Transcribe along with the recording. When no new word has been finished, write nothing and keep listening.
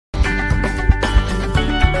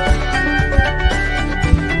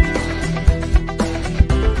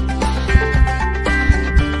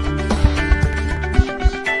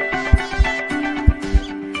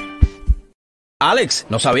Alex,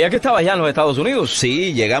 no sabía que estabas ya en los Estados Unidos.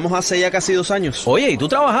 Sí, llegamos hace ya casi 2 años. Oye, y tú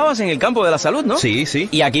trabajabas en el campo de la salud, ¿no? Sí, sí.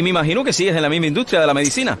 Y aquí me imagino que sigues en la misma industria de la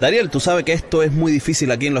medicina. Dariel, ¿tú sabes que esto es muy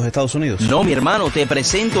difícil aquí en los Estados Unidos? No, mi hermano, te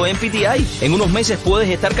presento en PTI. En unos meses puedes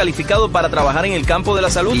estar calificado para trabajar en el campo de la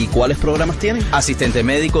salud. ¿Y cuáles programas tienen? Asistente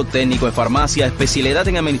médico, técnico en farmacia, especialidad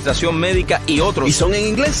en administración médica y otros. ¿Y son en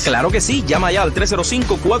inglés? Claro que sí. Llama ya al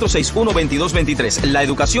 305-461-2223. La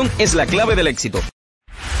educación es la clave del éxito.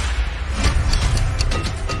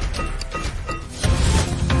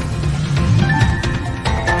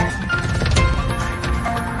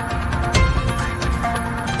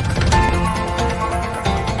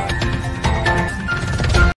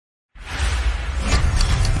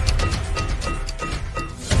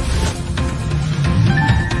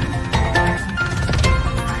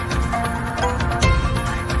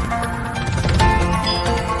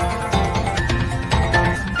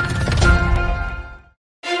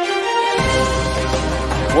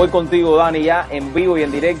 Voy contigo, Dani, ya en vivo y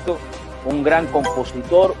en directo. Un gran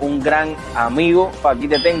compositor, un gran amigo. Aquí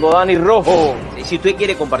te tengo, Dani Rojo. Y si usted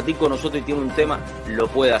quiere compartir con nosotros y tiene un tema, lo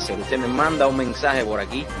puede hacer. Usted me manda un mensaje por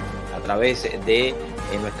aquí a través de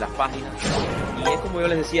nuestras páginas. Y es como yo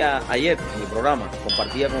les decía ayer en mi programa,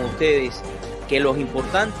 compartía con ustedes que los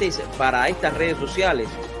importantes para estas redes sociales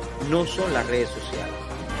no son las redes sociales.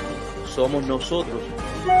 Somos nosotros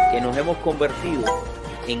que nos hemos convertido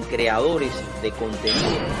en creadores de contenido.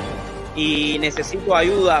 Y necesito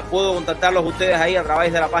ayuda. ¿Puedo contactarlos ustedes ahí a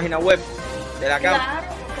través de la página web de la cámara? Claro,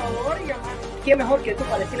 por favor, llamar. ¿Quién mejor que tú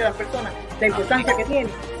para decirle a las personas la importancia que tiene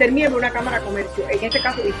ser miembro de una cámara de comercio? En este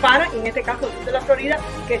caso Hispana y en este caso de la Florida,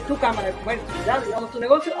 que es tu cámara de comercio, ¿verdad? Digamos tu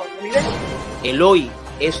negocio a otro nivel. El hoy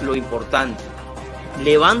es lo importante.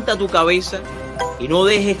 Levanta tu cabeza y no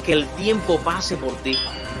dejes que el tiempo pase por ti.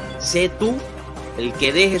 Sé tú el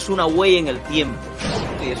que dejes una huella en el tiempo.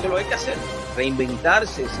 Y eso lo hay que hacer.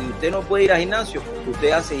 Reinventarse. Si usted no puede ir al gimnasio,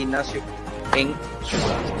 usted hace gimnasio en su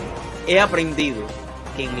casa. He aprendido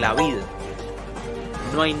que en la vida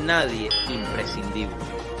no hay nadie imprescindible.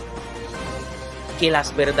 Que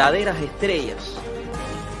las verdaderas estrellas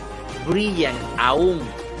brillan aún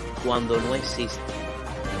cuando no existen.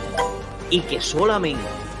 Y que solamente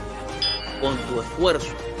con tu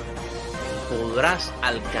esfuerzo podrás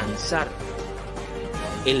alcanzar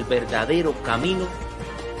el verdadero camino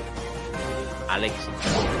al éxito.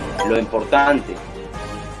 Lo importante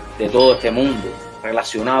de todo este mundo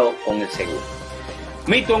relacionado con el seguro.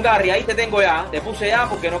 Milton Garry, ahí te tengo ya. Te puse ya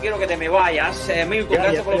porque no quiero que te me vayas. Milton,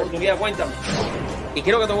 gracias por la oportunidad. Cuéntame. Y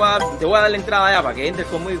creo que te voy a dar la entrada ya para que entres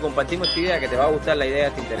conmigo y compartimos esta idea, que te va a gustar la idea,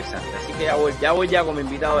 está interesante. Así que ya voy como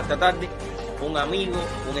invitado esta tarde. Un amigo,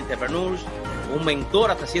 un entrepreneur, un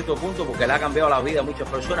mentor hasta cierto punto, porque le ha cambiado la vida a muchas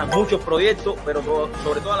personas, muchos proyectos, pero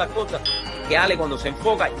sobre todas las cosas, que Ale, cuando se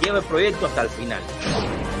enfoca, lleva el proyecto hasta el final.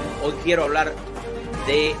 Hoy quiero hablar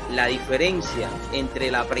de la diferencia entre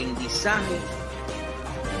el aprendizaje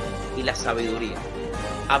y la sabiduría.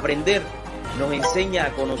 Aprender nos enseña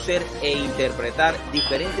a conocer e interpretar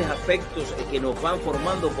diferentes aspectos que nos van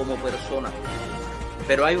formando como personas.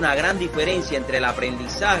 Pero hay una gran diferencia entre el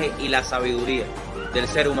aprendizaje y la sabiduría del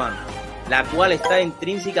ser humano, la cual está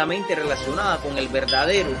intrínsecamente relacionada con el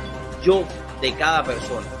verdadero yo de cada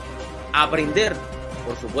persona. Aprender,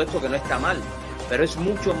 por supuesto que no está mal, pero es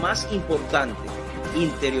mucho más importante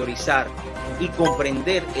interiorizar y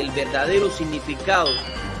comprender el verdadero significado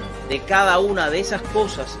de cada una de esas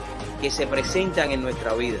cosas que se presentan en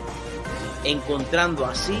nuestra vida, encontrando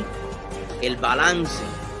así el balance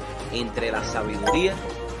entre la sabiduría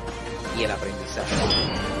y el aprendizaje.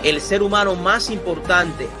 El ser humano más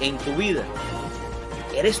importante en tu vida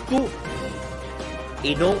eres tú.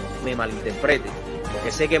 Y no me malinterprete,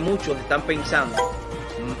 porque sé que muchos están pensando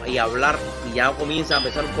y hablar, y ya comienzan a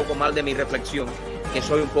pensar un poco mal de mi reflexión, que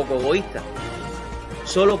soy un poco egoísta.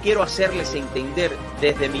 Solo quiero hacerles entender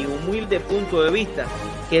desde mi humilde punto de vista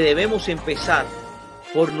que debemos empezar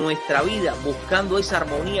por nuestra vida buscando esa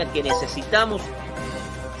armonía que necesitamos,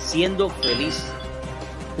 siendo feliz,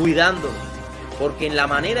 cuidándonos, porque en la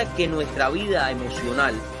manera que nuestra vida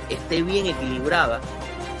emocional esté bien equilibrada,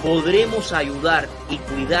 podremos ayudar y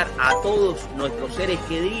cuidar a todos nuestros seres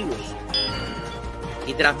queridos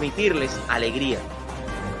y transmitirles alegría,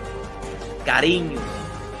 cariño,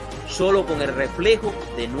 solo con el reflejo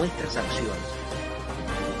de nuestras acciones.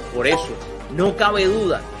 Por eso, no cabe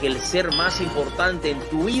duda que el ser más importante en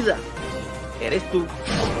tu vida eres tú.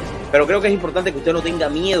 Pero creo que es importante que usted no tenga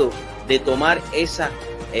miedo de tomar esa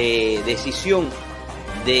decisión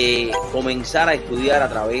de comenzar a estudiar a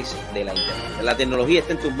través de la internet. La tecnología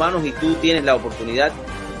está en tus manos y tú tienes la oportunidad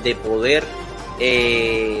de poder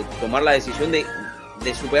tomar la decisión de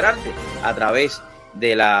de superarte a través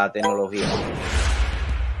de la tecnología.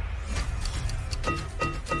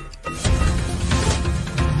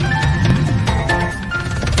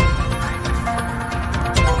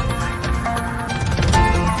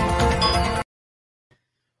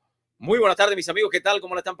 Muy buenas tardes, mis amigos. ¿Qué tal?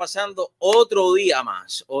 ¿Cómo le están pasando? Otro día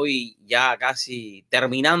más. Hoy ya casi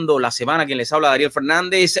terminando la semana. Quien les habla, Dariel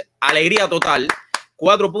Fernandez. Alegría total.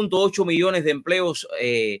 4.8 millones de empleos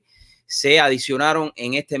se adicionaron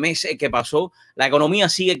en este mes que pasó. La economía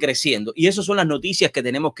sigue creciendo. Y esas son las noticias que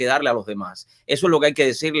tenemos que darle a los demás. Eso es lo que hay que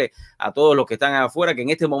decirle a todos los que están afuera, que en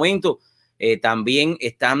este momento también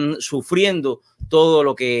están sufriendo todo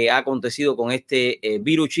lo que ha acontecido con este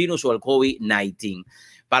virus chino o el COVID-19.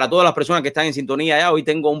 Para todas las personas que están en sintonía ya, hoy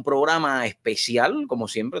tengo un programa especial, como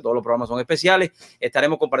siempre, todos los programas son especiales.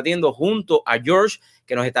 Estaremos compartiendo junto a George,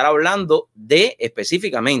 que nos estará hablando de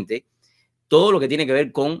específicamente todo lo que tiene que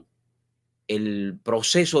ver con el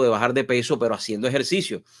proceso de bajar de peso, pero haciendo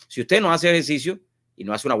ejercicio. Si usted no hace ejercicio y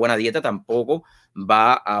no hace una buena dieta, tampoco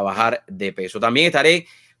va a bajar de peso. También estaré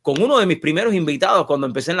con uno de mis primeros invitados cuando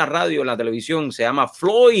empecé en la radio, en la televisión. Se llama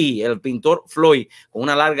Floyd, el pintor Floyd, con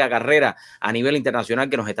una larga carrera a nivel internacional,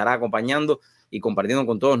 que nos estará acompañando y compartiendo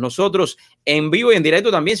con todos nosotros en vivo y en directo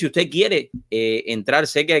también. Si usted quiere entrar,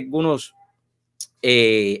 sé que algunos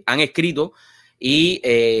han escrito y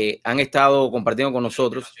han estado compartiendo con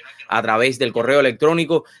nosotros a través del correo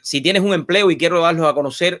electrónico. Si tienes un empleo y quiero darlo a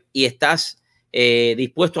conocer y estás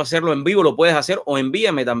dispuesto a hacerlo en vivo, lo puedes hacer, o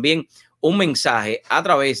envíame también un mensaje a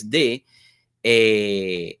través de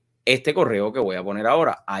este correo que voy a poner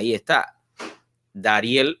ahora. Ahí está,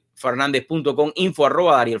 darielfernandez.com,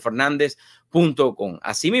 info@darielfernandez.com.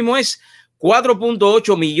 Así mismo es,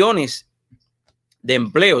 4.8 millones de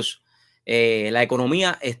empleos. La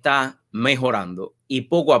economía está mejorando y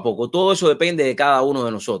poco a poco. Todo eso depende de cada uno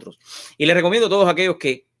de nosotros. Y les recomiendo a todos aquellos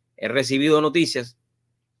que he recibido noticias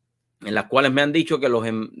en las cuales me han dicho que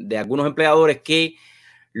de algunos empleadores que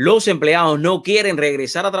los empleados no quieren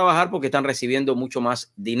regresar a trabajar porque están recibiendo mucho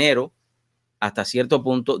más dinero hasta cierto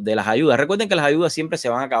punto de las ayudas. Recuerden que las ayudas siempre se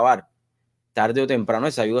van a acabar. Tarde o temprano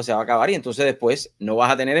esa ayuda se va a acabar y entonces después no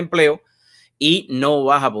vas a tener empleo y no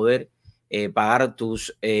vas a poder pagar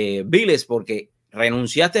tus biles porque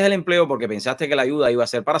renunciaste al empleo porque pensaste que la ayuda iba a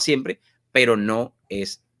ser para siempre, pero no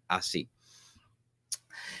es así.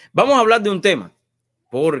 Vamos a hablar de un tema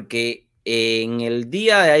porque en el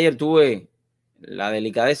día de ayer tuve la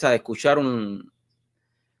delicadeza de escuchar un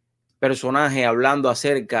personaje hablando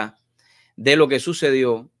acerca de lo que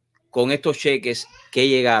sucedió con estos cheques que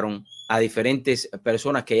llegaron a diferentes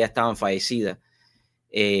personas que ya estaban fallecidas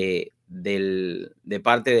de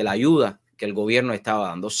parte de la ayuda que el gobierno estaba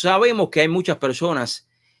dando. Sabemos que hay muchas personas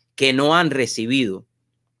que no han recibido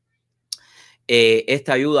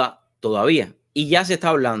esta ayuda todavía y ya se está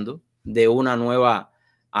hablando de una nueva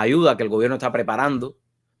ayuda que el gobierno está preparando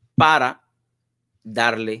para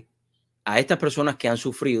darle a estas personas que han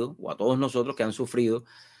sufrido, o a todos nosotros que han sufrido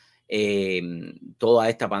toda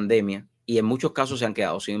esta pandemia, y en muchos casos se han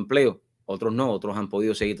quedado sin empleo, otros no, otros han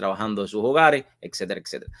podido seguir trabajando en sus hogares, etcétera,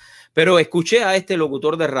 etcétera. Pero escuché a este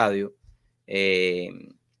locutor de radio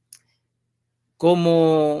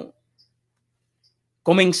como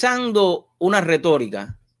comenzando una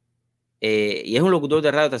retórica, y es un locutor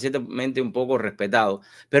de radio hasta ciertamente un poco respetado,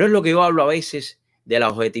 pero es lo que yo hablo a veces de la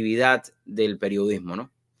objetividad del periodismo,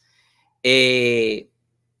 ¿no?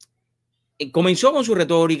 Comenzó con su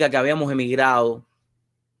retórica que habíamos emigrado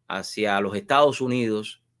hacia los Estados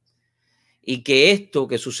Unidos y que esto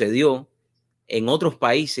que sucedió en otros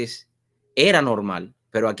países era normal,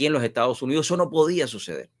 pero aquí en los Estados Unidos eso no podía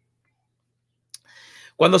suceder.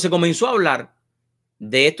 Cuando se comenzó a hablar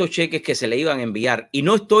de estos cheques que se le iban a enviar, y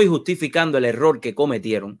no estoy justificando el error que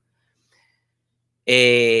cometieron,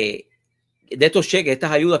 de estos cheques,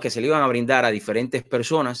 estas ayudas que se le iban a brindar a diferentes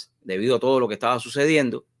personas debido a todo lo que estaba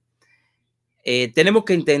sucediendo, tenemos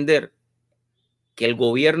que entender que el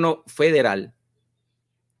gobierno federal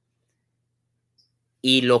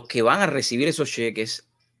y los que van a recibir esos cheques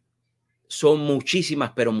son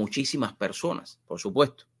muchísimas, pero muchísimas personas, por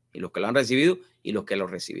supuesto, y los que lo han recibido y los que lo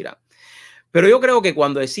recibirán. Pero yo creo que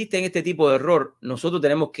cuando existen este tipo de error, nosotros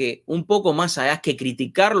tenemos que un poco más allá que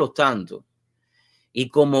criticarlos tanto y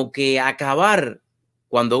como que acabar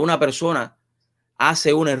cuando una persona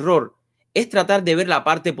hace un error, es tratar de ver la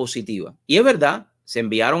parte positiva. Y es verdad, se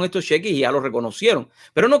enviaron estos cheques y ya los reconocieron,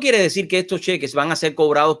 pero no quiere decir que estos cheques van a ser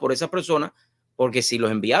cobrados por esas personas, porque si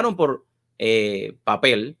los enviaron por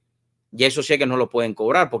papel, ya esos cheques no los pueden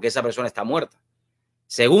cobrar porque esa persona está muerta.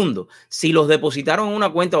 Segundo, si los depositaron en una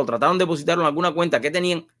cuenta o trataron de depositarlo en alguna cuenta que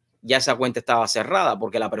tenían, ya esa cuenta estaba cerrada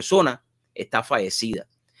porque la persona está fallecida.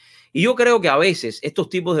 Y yo creo que a veces estos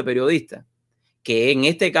tipos de periodistas, que en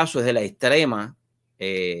este caso es de la extrema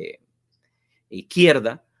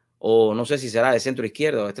izquierda, o no sé si será de centro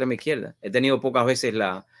izquierda o de extrema izquierda, he tenido pocas veces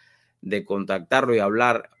la de contactarlo y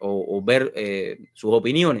hablar o ver sus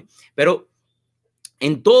opiniones, pero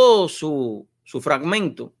en todo su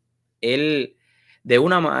fragmento, él de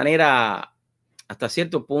una manera hasta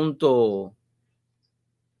cierto punto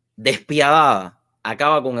despiadada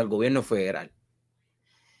acaba con el gobierno federal.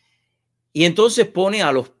 Y entonces pone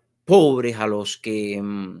a los pobres, a los que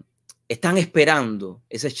están esperando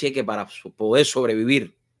ese cheque para poder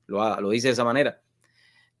sobrevivir, lo dice de esa manera,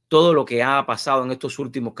 todo lo que ha pasado en estos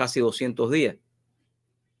últimos casi 200 días.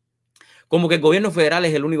 Como que el gobierno federal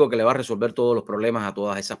es el único que le va a resolver todos los problemas a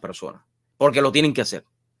todas esas personas, porque lo tienen que hacer.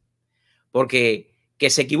 Porque que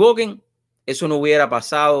se equivoquen, eso no hubiera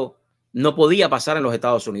pasado, no podía pasar en los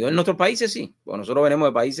Estados Unidos. En nuestros países sí, bueno, nosotros venimos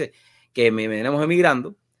de países que venimos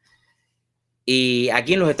emigrando, y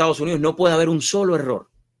aquí en los Estados Unidos no puede haber un solo error,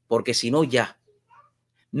 porque si no ya.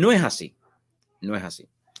 No es así, no es así.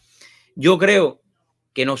 Yo creo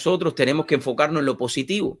que nosotros tenemos que enfocarnos en lo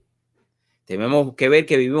positivo. Tenemos que ver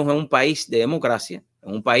que vivimos en un país de democracia,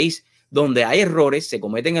 en un país donde hay errores, se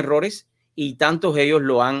cometen errores, y tantos ellos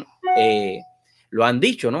lo han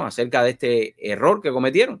dicho, ¿no? Acerca de este error que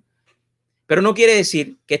cometieron. Pero no quiere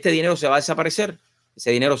decir que este dinero se va a desaparecer.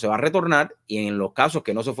 Ese dinero se va a retornar, y en los casos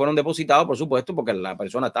que no se fueron depositados, por supuesto, porque la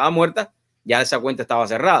persona estaba muerta, ya esa cuenta estaba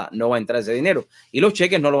cerrada, no va a entrar ese dinero y los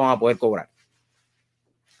cheques no lo van a poder cobrar.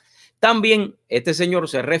 También este señor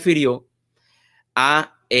se refirió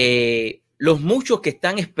a los muchos que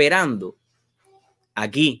están esperando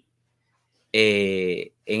aquí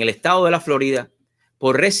en el estado de la Florida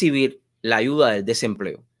por recibir la ayuda del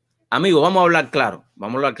desempleo. Amigos, vamos a hablar claro,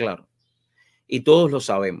 y todos lo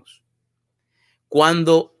sabemos.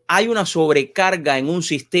 Cuando hay una sobrecarga en un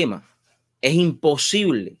sistema, es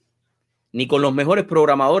imposible, ni con los mejores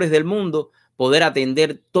programadores del mundo, poder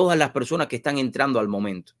atender todas las personas que están entrando al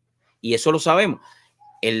momento. Y eso lo sabemos.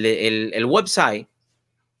 El website,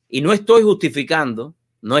 y no estoy justificando,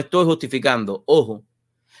 ojo,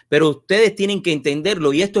 pero ustedes tienen que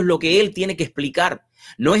entenderlo, y esto es lo que él tiene que explicar.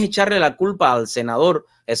 No es echarle la culpa al senador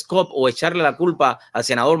Scott o echarle la culpa al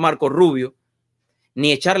senador Marco Rubio,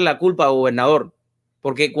 ni echarle la culpa al gobernador.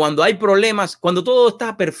 Porque cuando hay problemas, cuando todo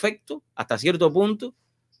está perfecto, hasta cierto punto,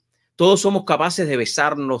 todos somos capaces de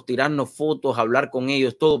besarnos, tirarnos fotos, hablar con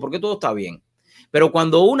ellos, todo, porque todo está bien. Pero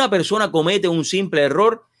cuando una persona comete un simple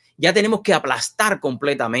error, ya tenemos que aplastar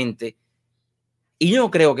completamente. Y yo no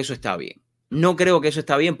creo que eso está bien. No creo que eso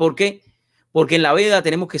está bien. ¿Por qué? Porque en la vida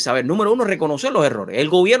tenemos que saber, número uno, reconocer los errores. El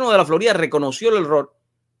gobierno de la Florida reconoció el error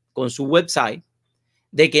con su website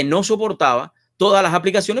de que no soportaba todas las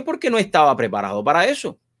aplicaciones porque no estaba preparado para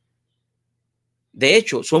eso. De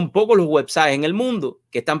hecho, son pocos los websites en el mundo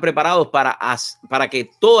que están preparados para que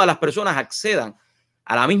todas las personas accedan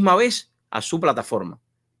a la misma vez a su plataforma.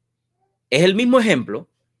 Es el mismo ejemplo,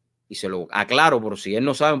 y se lo aclaro por si él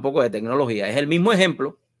no sabe un poco de tecnología, es el mismo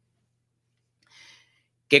ejemplo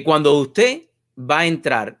que cuando usted va a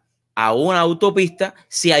entrar a una autopista,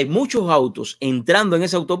 si hay muchos autos entrando en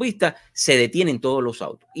esa autopista, se detienen todos los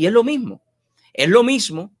autos. Y es lo mismo. Es lo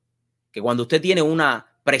mismo que cuando usted tiene una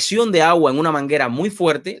presión de agua en una manguera muy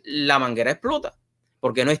fuerte, la manguera explota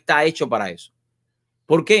porque no está hecho para eso.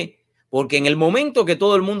 ¿Por qué? Porque en el momento que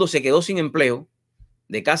todo el mundo se quedó sin empleo,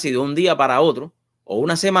 de casi de un día para otro o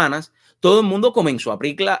unas semanas, todo el mundo comenzó a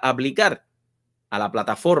aplicar a la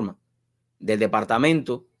plataforma del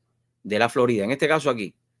departamento de la Florida, en este caso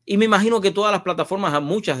aquí. Y me imagino que todas las plataformas,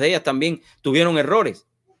 muchas de ellas también tuvieron errores,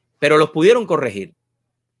 pero los pudieron corregir.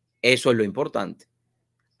 Eso es lo importante.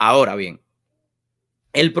 Ahora bien,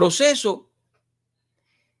 el proceso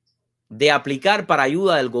de aplicar para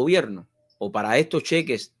ayuda del gobierno o para estos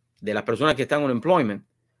cheques de las personas que están en employment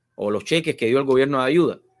o los cheques que dio el gobierno de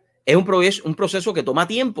ayuda es un proceso que toma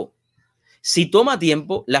tiempo. Si toma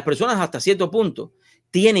tiempo, las personas hasta cierto punto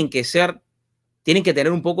tienen que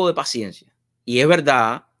tener un poco de paciencia. Y es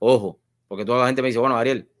verdad, ojo, porque toda la gente me dice, bueno,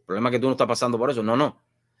 Dariel, el problema es que tú no estás pasando por eso. No.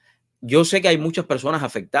 Yo sé que hay muchas personas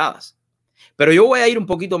afectadas, pero yo voy a ir un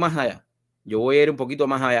poquito más allá.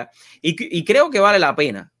 Y creo que vale la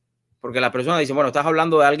pena, porque la persona dice, bueno, estás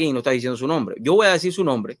hablando de alguien y no estás diciendo su nombre. Yo voy a decir su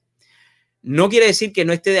nombre. No quiere decir que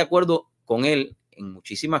no esté de acuerdo con él en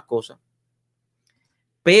muchísimas cosas,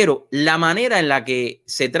 pero la manera en la que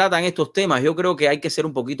se tratan estos temas, yo creo que hay que ser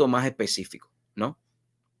un poquito más específico, ¿no?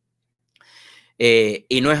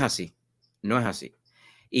 Y no es así.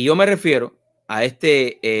 Y yo me refiero a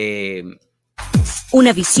este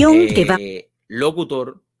una visión que va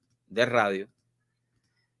locutor de radio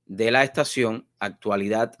de la estación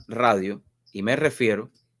Actualidad Radio, y me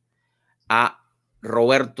refiero a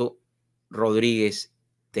Roberto Rodríguez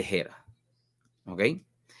Tejera. ¿Ok?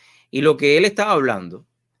 Y lo que él estaba hablando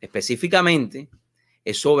específicamente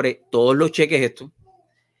es sobre todos los cheques estos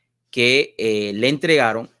que le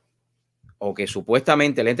entregaron, o que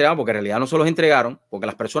supuestamente le entregaron, porque en realidad no se los entregaron, porque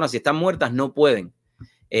las personas, si están muertas, no pueden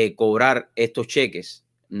cobrar estos cheques,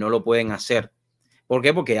 no lo pueden hacer. ¿Por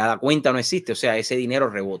qué? Porque la cuenta no existe, o sea, ese dinero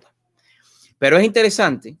rebota. Pero es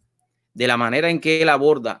interesante de la manera en que él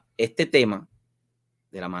aborda este tema,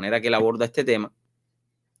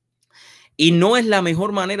 y no es la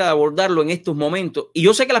mejor manera de abordarlo en estos momentos. Y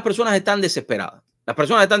yo sé que las personas están desesperadas. Las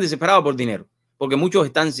personas están desesperadas por dinero, porque muchos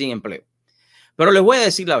están sin empleo. Pero les voy a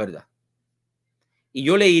decir la verdad. Y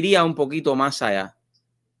yo le iría un poquito más allá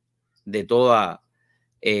de todo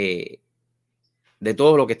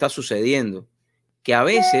lo que está sucediendo, que a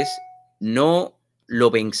veces no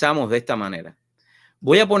lo pensamos de esta manera.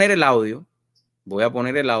 Voy a poner el audio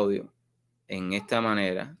en esta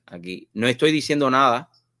manera aquí. No estoy diciendo nada,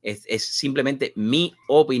 es simplemente mi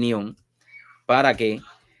opinión, para que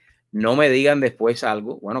no me digan después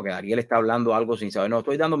algo, bueno, que Dariel está hablando algo sin saber. No,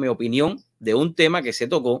 estoy dando mi opinión de un tema que se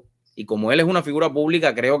tocó, y como él es una figura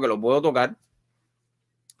pública, creo que lo puedo tocar.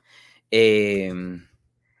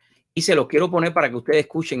 Y se los quiero poner para que ustedes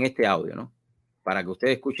escuchen este audio, ¿no? Para que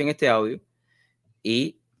ustedes escuchen este audio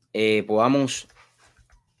y podamos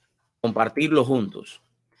compartirlo juntos.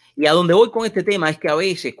 Y a donde voy con este tema es que a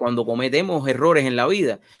veces, cuando cometemos errores en la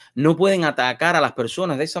vida, no pueden atacar a las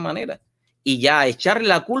personas de esa manera y ya echarle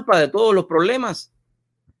la culpa de todos los problemas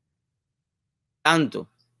tanto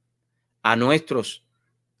a nuestros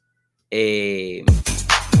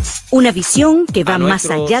una visión que va más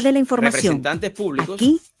allá de la información. Representantes públicos.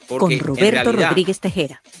 Aquí con Roberto Rodríguez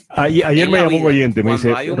Tejera. Ayer me llamó un oyente, me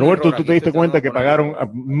dice, Roberto, ¿tú te diste cuenta que pagaron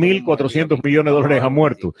 $1.400 millones a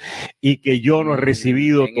muertos y que yo no he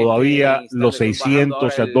recibido todavía los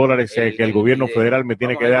 $600 que el gobierno federal me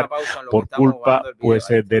tiene que dar por culpa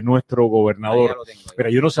de nuestro gobernador? Pero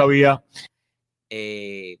yo no sabía.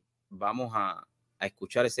 Vamos a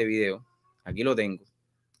escuchar ese video. Aquí lo tengo.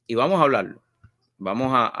 Y vamos a hablarlo.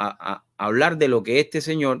 Vamos a hablar de lo que este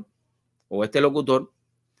señor o este locutor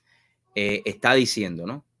está diciendo,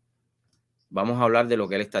 ¿no? Vamos a hablar de lo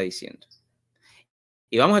que él está diciendo.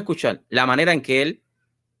 Y vamos a escuchar la manera en que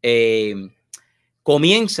él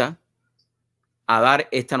comienza a dar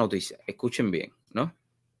esta noticia. Escuchen bien, ¿no?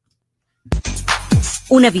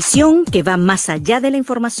 Una visión que va más allá de la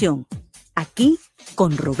información. Aquí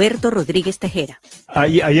con Roberto Rodríguez Tejera.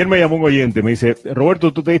 Ayer me llamó un oyente, me dice,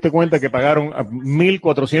 Roberto, ¿tú te diste cuenta que pagaron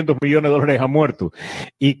 $1.400 millones a muertos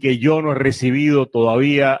y que yo no he recibido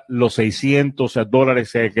todavía los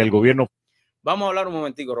 $600 que el gobierno... Vamos a hablar un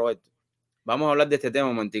momentico, Roberto. Vamos a hablar de este tema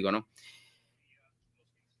un momentico, ¿no?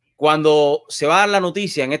 Cuando se va a dar la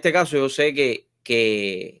noticia, en este caso yo sé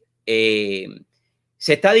que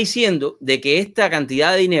se está diciendo de que esta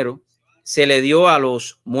cantidad de dinero se le dio a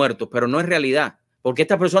los muertos, pero no es realidad, porque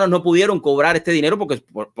estas personas no pudieron cobrar este dinero porque,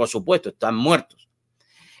 por supuesto, están muertos.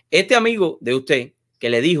 Este amigo de usted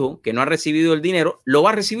que le dijo que no ha recibido el dinero, lo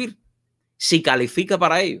va a recibir si califica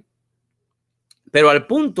para ello. Pero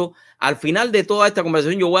al final de toda esta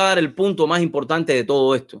conversación, yo voy a dar el punto más importante de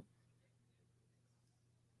todo esto.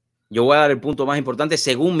 Yo voy a dar el punto más importante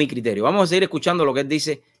según mi criterio. Vamos a seguir escuchando lo que él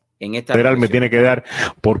dice en esta federal me tiene que dar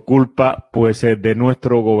por culpa de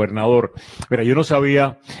nuestro gobernador. Mira, yo no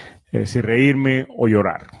sabía si reírme o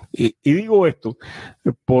llorar. Y digo esto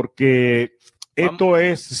porque esto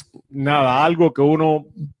es algo que uno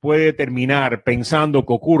puede terminar pensando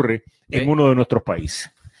que ocurre en uno de nuestros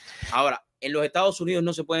países. Ahora, en los Estados Unidos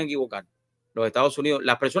no se pueden equivocar. Los Estados Unidos,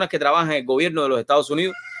 las personas que trabajan en el gobierno de los Estados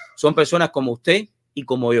Unidos son personas como usted y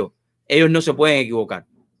como yo. Ellos no se pueden equivocar.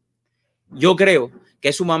 Yo creo que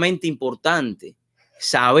es sumamente importante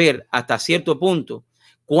saber hasta cierto punto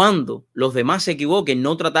cuando los demás se equivoquen,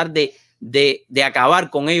 no tratar de acabar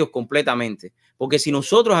con ellos completamente. Porque si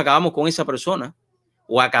nosotros acabamos con esa persona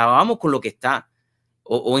o acabamos con lo que está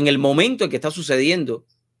o en el momento en que está sucediendo,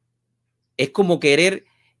 es como querer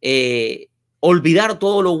olvidar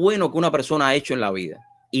todo lo bueno que una persona ha hecho en la vida.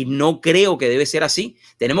 Y no creo que debe ser así.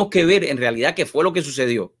 Tenemos que ver en realidad qué fue lo que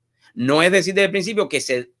sucedió. No es decir desde el principio que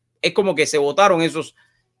es como que se votaron esos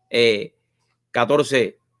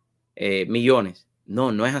 14 millones.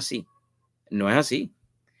 No, no es así. No es así.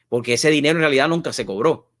 Porque ese dinero en realidad nunca se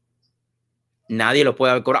cobró. Nadie lo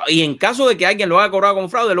puede haber cobrado. Y en caso de que alguien lo haya cobrado con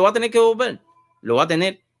fraude, lo va a tener que devolver. Lo va a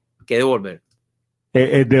tener que devolver.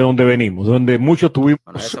 Es de donde venimos, donde muchos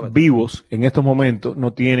tuvimos vivos en estos momentos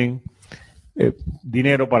no tienen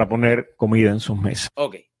dinero para poner comida en sus mesas.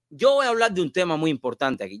 Ok, yo voy a hablar de un tema muy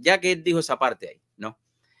importante aquí, ya que él dijo esa parte ahí, ¿no?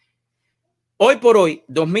 Hoy por hoy,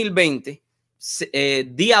 2020,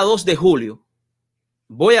 día 2 de julio,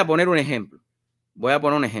 voy a poner un ejemplo. Voy a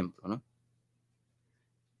poner un ejemplo, ¿no?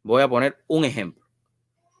 Voy a poner un ejemplo.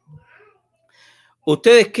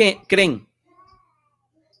 ¿Ustedes qué creen?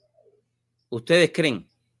 ¿Ustedes creen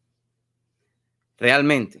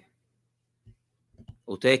realmente?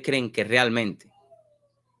 ¿Ustedes creen que realmente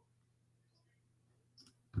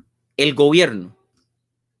el gobierno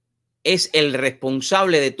es el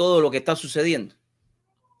responsable de todo lo que está sucediendo?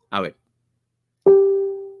 A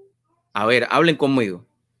ver, hablen conmigo.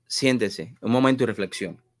 Siéntese un momento y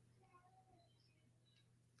reflexión.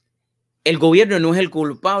 El gobierno no es el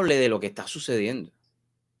culpable de lo que está sucediendo.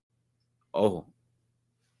 Ojo,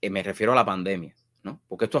 me refiero a la pandemia, ¿no?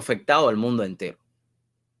 Porque esto ha afectado al mundo entero.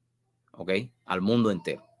 ¿Ok? Al mundo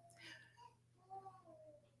entero.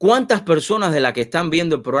 ¿Cuántas personas de las que están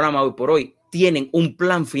viendo el programa hoy por hoy tienen un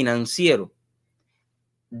plan financiero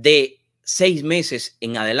de 6 meses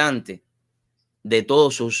en adelante de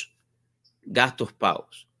todos sus gastos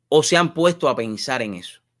pagos? ¿O se han puesto a pensar en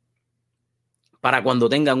eso para cuando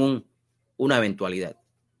tengan una eventualidad?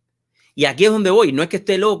 Y aquí es donde voy. No es que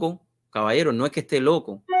esté loco, caballero, no es que esté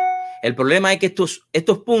loco. El problema es que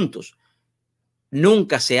estos puntos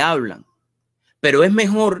nunca se hablan. Pero es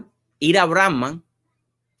mejor ir a Brahman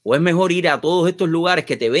o es mejor ir a todos estos lugares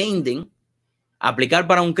que te venden, aplicar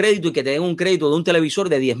para un crédito y que te den un crédito de un televisor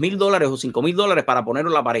de $10,000 o $5,000 para ponerlo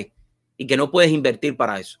en la pared y que no puedes invertir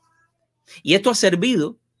para eso. Y esto ha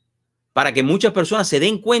servido para que muchas personas se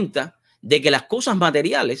den cuenta de que las cosas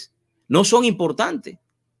materiales no son importantes.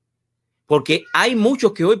 Porque hay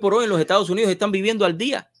muchos que hoy por hoy en los Estados Unidos están viviendo al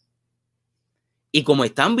día. Y como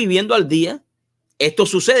están viviendo al día, esto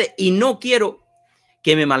sucede. Y no quiero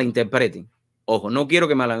que me malinterpreten. Ojo, no quiero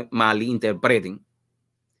que me malinterpreten.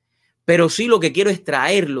 Pero sí lo que quiero es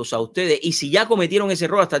traerlos a ustedes. Y si ya cometieron ese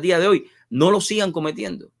error hasta el día de hoy, no lo sigan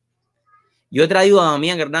cometiendo. Yo he traído a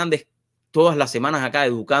Damián Hernández todas las semanas acá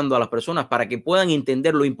educando a las personas para que puedan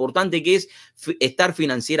entender lo importante que es estar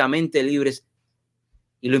financieramente libres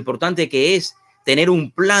y lo importante que es tener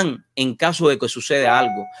un plan en caso de que suceda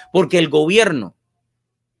algo. Porque el gobierno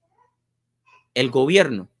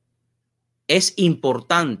es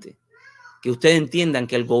importante que ustedes entiendan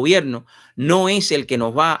que el gobierno no es el que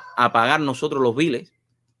nos va a pagar nosotros los biles.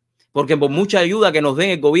 Porque por mucha ayuda que nos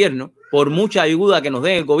den el gobierno,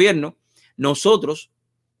 nosotros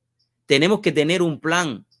tenemos que tener un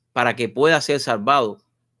plan para que pueda ser salvado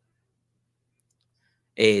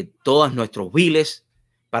todos nuestros biles,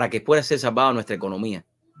 para que pueda ser salvada nuestra economía.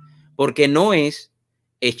 Porque no es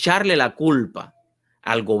echarle la culpa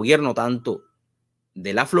al gobierno tanto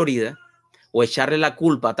de la Florida o echarle la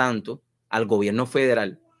culpa tanto al gobierno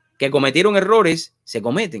federal. Que cometieron errores, se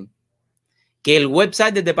cometen. Que el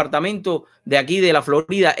website del departamento de aquí de la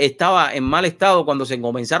Florida estaba en mal estado cuando se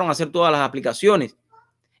comenzaron a hacer todas las aplicaciones.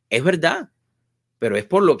 Es verdad, pero es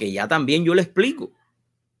por lo que ya también yo le explico.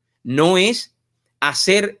 No es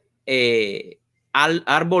hacer al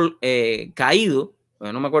árbol caído,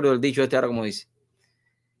 bueno, no me acuerdo del dicho ahora como dice.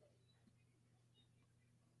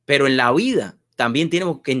 Pero en la vida también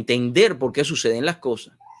tenemos que entender por qué suceden las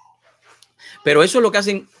cosas. Pero eso es lo que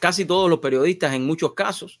hacen casi todos los periodistas en muchos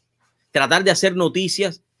casos. Tratar de hacer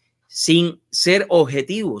noticias sin ser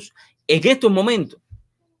objetivos. En estos momentos,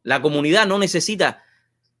 la comunidad no necesita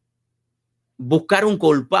buscar un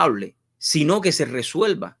culpable, sino que se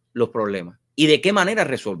resuelvan los problemas. ¿Y de qué manera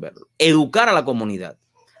resolverlo? Educar a la comunidad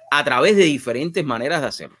a través de diferentes maneras de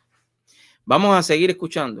hacerlo. Vamos a seguir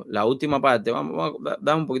escuchando la última parte. Vamos a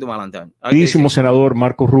dar un poquito más adelante. El senador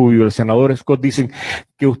Marco Rubio, el senador Scott dicen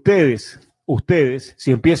que ustedes,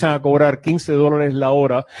 si empiezan a cobrar $15 la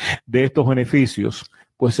hora de estos beneficios,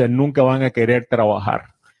 pues nunca van a querer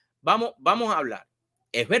trabajar. Vamos a hablar.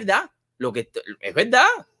 Es verdad, es verdad.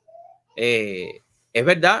 Es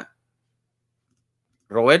verdad,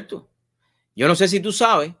 Roberto. Yo no sé si tú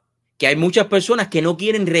sabes que hay muchas personas que no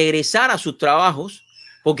quieren regresar a sus trabajos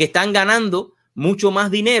porque están ganando mucho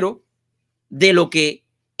más dinero de lo que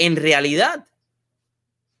en realidad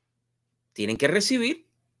tienen que recibir.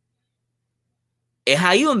 Es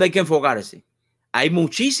ahí donde hay que enfocarse. Hay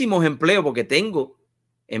muchísimos empleos porque tengo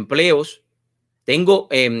empleos, tengo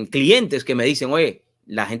clientes que me dicen, oye,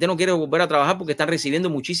 la gente no quiere volver a trabajar porque están recibiendo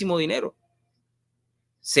muchísimo dinero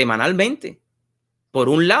semanalmente. Por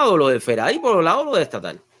un lado lo de federal y por otro lado lo de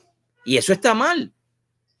estatal. Y eso está mal.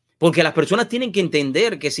 Porque las personas tienen que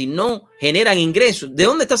entender que si no generan ingresos, ¿de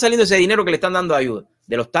dónde está saliendo ese dinero que le están dando ayuda?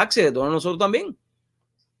 De los taxes de todos nosotros también.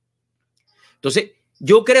 Entonces,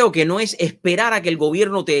 yo creo que no es esperar a que el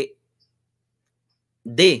gobierno te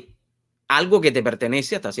de algo que te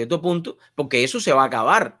pertenece hasta cierto punto, porque eso se va a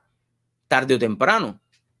acabar tarde o temprano.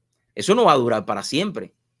 Eso no va a durar para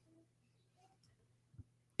siempre.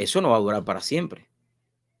 Eso no va a durar para siempre.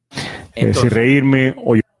 Entonces, sin reírme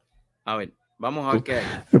o llorar. a ver, vamos a ver qué hay.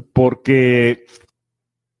 Porque,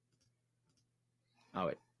 A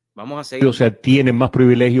ver, vamos a seguir. o sea, tienen más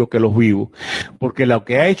privilegios que los vivos. Porque lo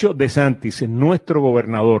que ha hecho DeSantis, nuestro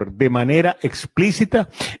gobernador, de manera explícita,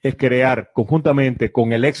 es crear conjuntamente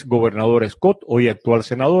con el ex gobernador Scott, hoy actual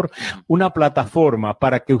senador, una plataforma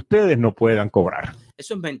para que ustedes no puedan cobrar.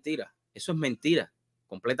 Eso es mentira. Eso es mentira.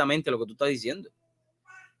 Completamente lo que tú estás diciendo.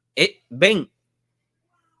 Ven,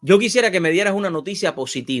 yo quisiera que me dieras una noticia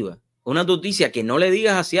positiva, una noticia que no le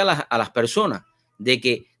digas así a las personas, de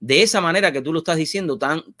que de esa manera que tú lo estás diciendo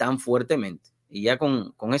tan fuertemente. Y ya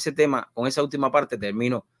con ese tema, con esa última parte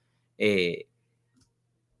termino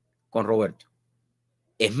con Roberto.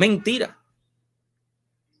 Es mentira.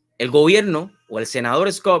 El gobierno o el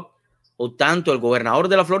senador Scott o tanto el gobernador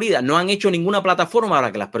de la Florida no han hecho ninguna plataforma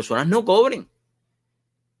para que las personas no cobren.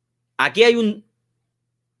 Aquí hay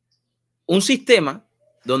un sistema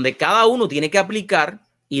donde cada uno tiene que aplicar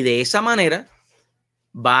y de esa manera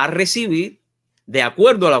va a recibir, de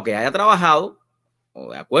acuerdo a lo que haya trabajado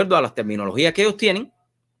o de acuerdo a las terminologías que ellos tienen,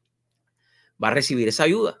 va a recibir esa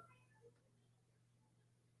ayuda.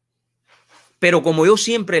 Pero como yo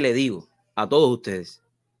siempre le digo a todos ustedes,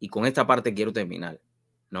 y con esta parte quiero terminar,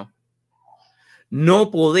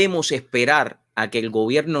 no podemos esperar a que el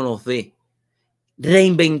gobierno nos dé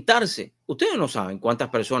reinventarse. Ustedes no saben cuántas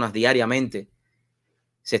personas diariamente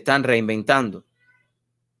se están reinventando.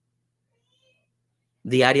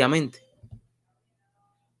 Diariamente.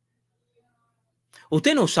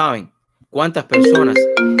 Ustedes no saben cuántas personas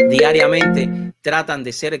diariamente tratan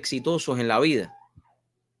de ser exitosos en la vida.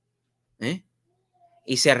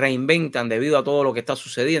 Y se reinventan debido a todo lo que está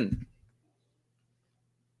sucediendo.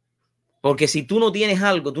 Porque si tú no tienes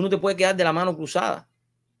algo, tú no te puedes quedar de la mano cruzada.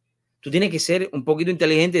 Tú tienes que ser un poquito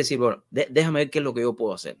inteligente y decir, bueno, déjame ver qué es lo que yo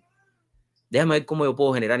puedo hacer. Déjame ver cómo yo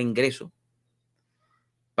puedo generar ingresos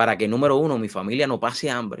para que, número uno, mi familia no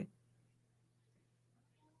pase hambre.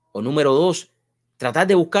 O número dos, tratar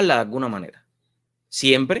de buscarla de alguna manera.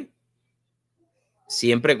 Siempre,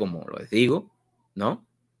 como les digo,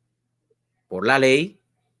 por la ley,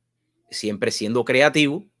 siempre siendo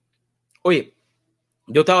creativo. Oye,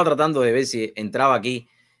 yo estaba tratando de ver si entraba aquí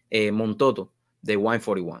Montoto de Wine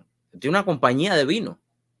 41. Tiene una compañía de vino.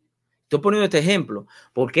 Estoy poniendo este ejemplo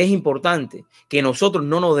porque es importante que nosotros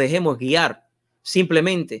no nos dejemos guiar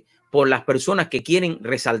simplemente por las personas que quieren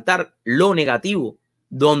resaltar lo negativo,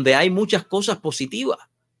 donde hay muchas cosas positivas.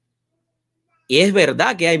 Y es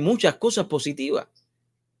verdad que hay muchas cosas positivas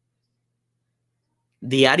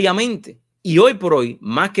diariamente. Y hoy por hoy,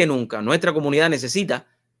 más que nunca, nuestra comunidad necesita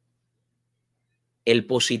el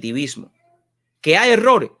positivismo. ¿Que hay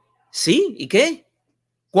errores? Sí. ¿Y qué?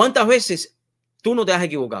 ¿Cuántas veces tú no te has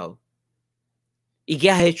equivocado? ¿Y qué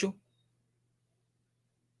has hecho?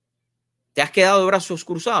 ¿Te has quedado de brazos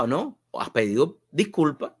cruzados? No. ¿O has pedido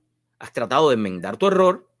disculpas? ¿Has tratado de enmendar tu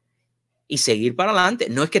error y seguir para adelante?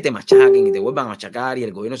 No es que te machaquen y te vuelvan a machacar y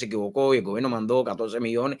el gobierno se equivocó y el gobierno mandó 14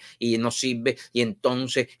 millones y no sirve y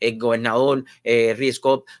entonces el gobernador Rick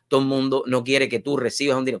Scott, todo el mundo no quiere que tú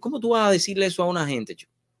recibas un dinero. ¿Cómo tú vas a decirle eso a una gente,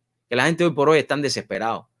 chico? Que la gente hoy por hoy están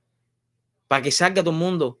desesperados para que salga todo el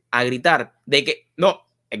mundo a gritar de que no,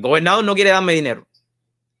 el gobernador no quiere darme dinero.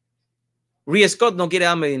 Rick Scott no quiere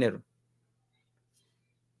darme dinero.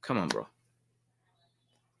 Come on, bro.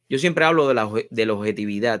 Yo siempre hablo de la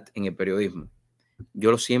objetividad en el periodismo.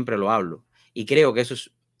 Yo siempre lo hablo. Y creo que eso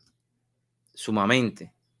es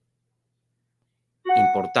sumamente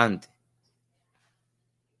importante.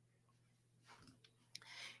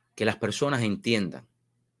 Que las personas entiendan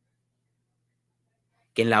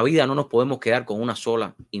que en la vida no nos podemos quedar con una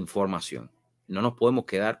sola información. No nos podemos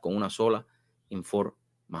quedar con una sola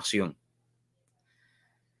información.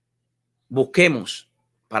 Busquemos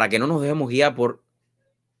para que no nos dejemos guiar por...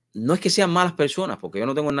 No es que sean malas personas, porque yo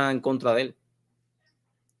no tengo nada en contra de él.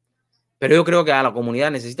 Pero yo creo que a la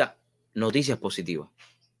comunidad necesita noticias positivas.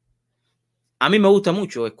 A mí me gusta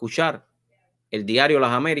mucho escuchar el diario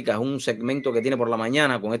Las Américas, un segmento que tiene por la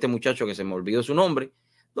mañana con este muchacho que se me olvidó su nombre,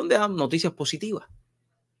 donde dan noticias positivas.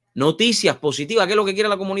 Noticias positivas, ¿qué es lo que quiere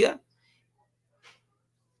la comunidad?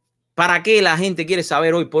 ¿Para qué la gente quiere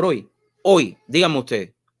saber hoy por hoy? Hoy, díganme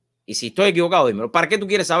ustedes. Y si estoy equivocado, dímelo. ¿Para qué tú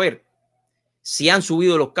quieres saber si han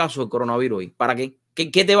subido los casos de coronavirus hoy? ¿Para qué?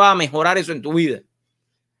 ¿Qué te va a mejorar eso en tu vida?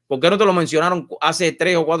 ¿Por qué no te lo mencionaron hace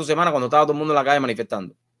 3 o 4 semanas cuando estaba todo el mundo en la calle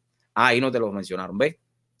manifestando? Ahí no te lo mencionaron, ¿ves?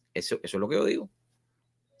 Eso es lo que yo digo.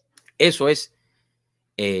 Eso es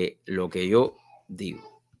lo que yo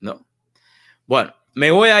digo, ¿no? Bueno,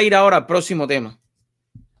 me voy a ir ahora al próximo tema.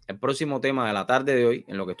 El próximo tema de la tarde de hoy,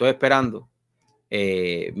 en lo que estoy esperando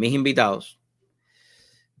mis invitados.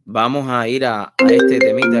 Vamos a ir a este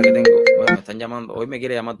temita que tengo. Bueno, me están llamando. Hoy me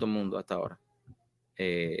quiere llamar todo el mundo hasta ahora.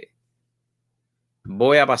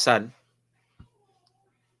 Voy a pasar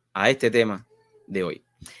a este tema de hoy.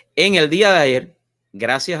 En el día de ayer,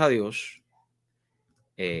 gracias a Dios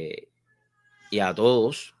y a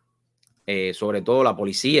todos, sobre todo la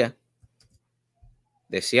policía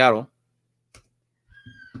de Seattle,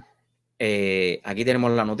 aquí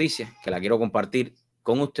tenemos la noticia que la quiero compartir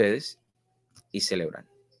con ustedes y celebrar.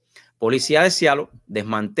 Policía de Seattle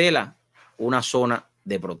desmantela una zona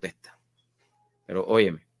de protesta. Pero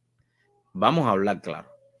óyeme, vamos a hablar claro.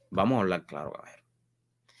 Vamos a hablar claro, a ver.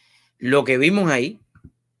 Lo que vimos ahí,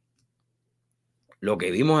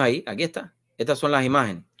 aquí está. Estas son las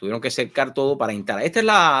imágenes. Tuvieron que cercar todo para instalar. Esta es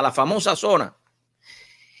la famosa zona.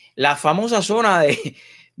 La famosa zona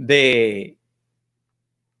de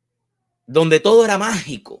donde todo era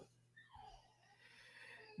mágico.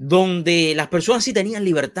 Donde las personas sí tenían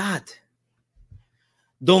libertad.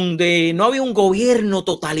 Donde no había un gobierno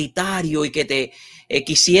totalitario y que te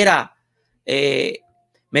quisiera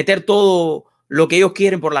meter todo lo que ellos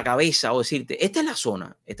quieren por la cabeza o decirte, esta es la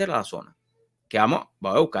zona, que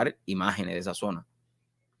voy a buscar imágenes de esa zona,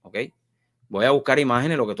 ¿ok? Voy a buscar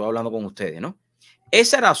imágenes de lo que estoy hablando con ustedes, ¿no?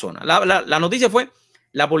 Esa era la zona. La noticia fue,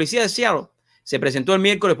 la policía de Seattle se presentó el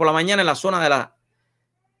miércoles por la mañana en la zona de la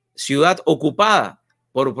ciudad ocupada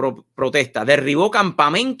por protesta, derribó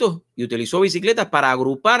campamentos y utilizó bicicletas para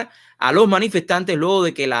agrupar a los manifestantes luego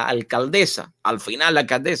de que la alcaldesa, al final la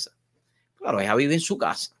alcaldesa, claro, ella vive en su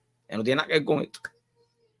casa, ella no tiene nada que ver con esto,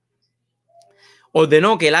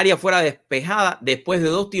 ordenó que el área fuera despejada después de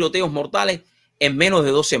 2 tiroteos mortales en menos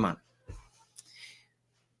de 2 semanas.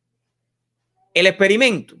 El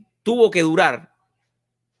experimento tuvo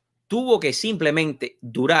que simplemente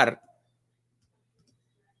durar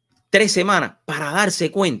 3 semanas para darse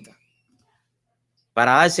cuenta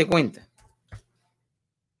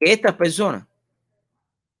que estas personas,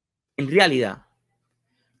 en realidad,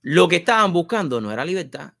 lo que estaban buscando no era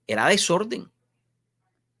libertad, era desorden.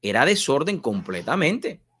 Era desorden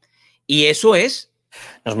completamente. Y eso es.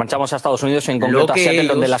 Nos marchamos a Estados Unidos, en concreto a Seattle,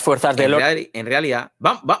 donde las fuerzas del orden. En realidad,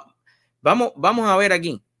 vamos a ver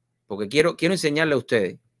aquí, porque quiero enseñarle a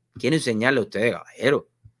ustedes. Caballero,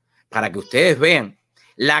 para que ustedes vean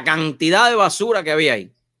la cantidad de basura que había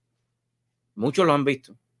ahí. Muchos lo han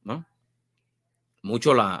visto, ¿no?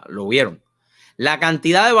 Muchos lo vieron. La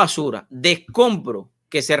cantidad de basura, de escombro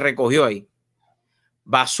que se recogió ahí.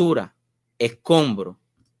 Basura, escombro.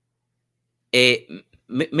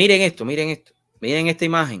 Miren esto. Miren esta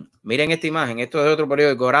imagen. Esto es de otro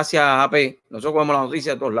periódico. Gracias a AP. Nosotros vemos la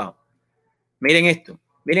noticia de todos lados. Miren esto.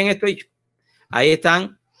 Ahí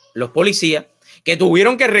están los policías que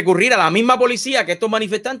tuvieron que recurrir a la misma policía que estos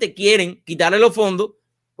manifestantes quieren quitarle los fondos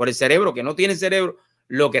por el cerebro, que no tiene cerebro.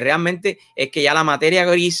 Lo que realmente es que ya la materia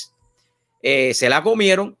gris se la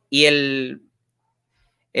comieron y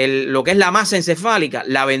lo que es la masa encefálica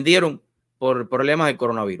la vendieron por problemas del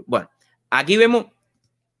coronavirus. Bueno, aquí vemos,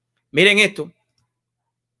 miren esto,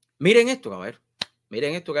 caballero,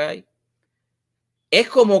 miren esto que hay ahí. Es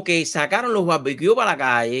como que sacaron los barbecues para la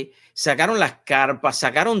calle, sacaron las carpas,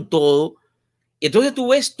 sacaron todo. Y entonces tú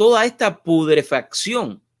ves toda esta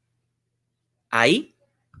putrefacción ahí,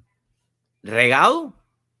 regado,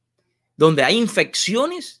 donde hay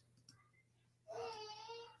infecciones,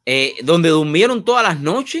 donde durmieron todas las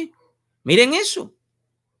noches. Miren eso.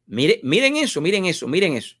 Miren eso.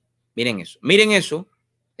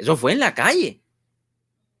 Eso fue en la calle.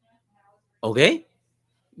 ¿Ok?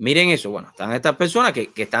 Miren eso. Bueno, están estas personas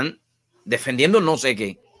que están defendiendo no sé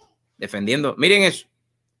qué. Miren eso.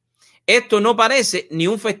 Esto no parece ni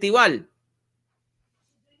un festival.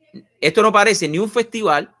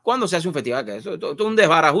 ¿Cuándo se hace un festival? Esto es un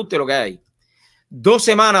desbarajuste lo que hay ahí. 2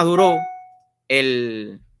 semanas duró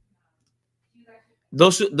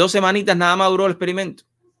 2 semanitas nada más duró el experimento.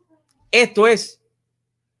 Esto es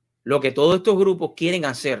lo que todos estos grupos quieren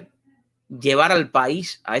hacer. Llevar al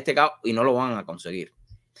país a este caos y no lo van a conseguir.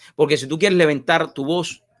 Porque si tú quieres levantar tu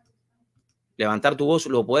voz,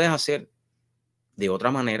 lo puedes hacer de otra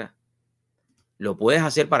manera. Lo puedes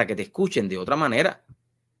hacer para que te escuchen de otra manera.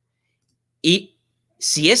 Y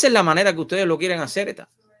si esa es la manera que ustedes lo quieren hacer,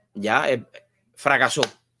 ya fracasó.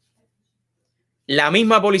 La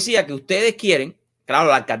misma policía que ustedes quieren, claro,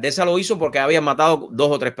 la alcaldesa lo hizo porque habían matado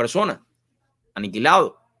 2 o 3 personas,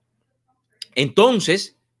 aniquilado.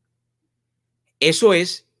 Entonces, eso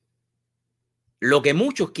es lo que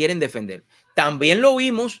muchos quieren defender. También lo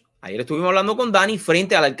vimos, ayer estuvimos hablando con Dani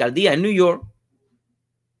frente a la alcaldía en New York,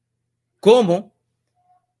 cómo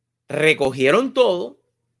recogieron todo,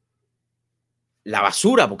 la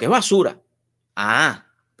basura, porque es basura. Ah,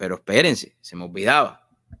 pero espérense, se me olvidaba.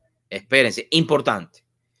 Espérense, importante.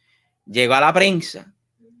 Llegó a la prensa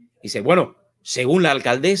y dice, bueno, según la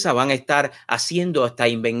alcaldesa van a estar haciendo hasta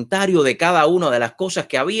inventario de cada una de las cosas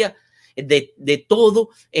que había, de todo.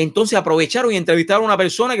 Entonces aprovecharon y entrevistaron a una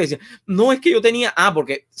persona que decía, no, es que yo tenía,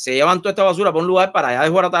 porque se llevan toda esta basura para un lugar para allá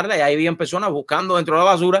desbaratarla y ahí habían personas buscando dentro de la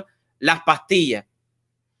basura las pastillas,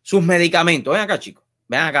 sus medicamentos. Ven acá, chicos,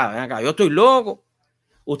 ven acá, yo estoy loco.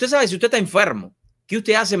 Usted sabe, si usted está enfermo, ¿qué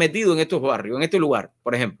usted hace metido en estos barrios, en este lugar,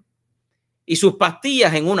 por ejemplo? Y sus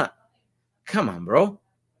pastillas en una... Come on, bro.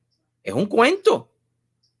 Es un cuento.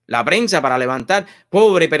 La prensa para levantar,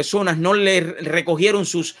 pobre personas, no le recogieron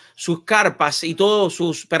sus carpas y todas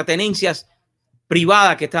sus pertenencias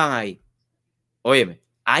privadas que estaban ahí. Óyeme,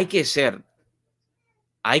 hay que ser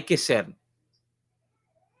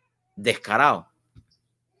descarado.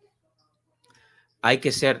 Hay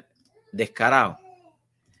que ser descarado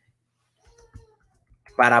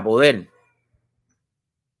para poder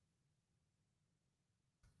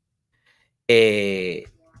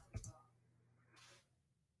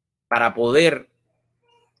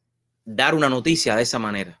dar una noticia de esa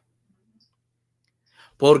manera.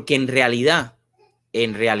 Porque en realidad,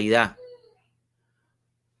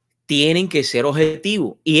 tienen que ser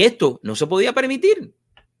objetivos. Y esto no se podía permitir.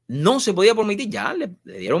 No se podía permitir. Ya le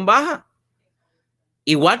dieron baja.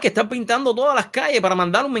 Igual que están pintando todas las calles para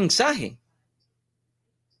mandar un mensaje.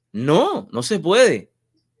 No se puede.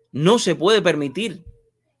 No se puede permitir.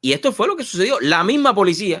 Y esto fue lo que sucedió. La misma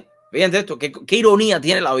policía, fíjense esto, qué ironía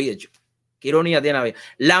tiene la vida, chico. Qué ironía tiene la vida.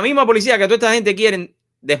 La misma policía que toda esta gente quieren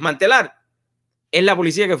desmantelar es la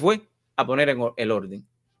policía que fue a poner en el orden.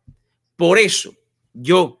 Por eso,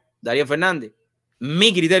 yo, Dariel Fernández,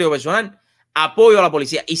 mi criterio personal, apoyo a la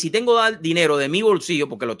policía. Y si tengo que dar dinero de mi bolsillo,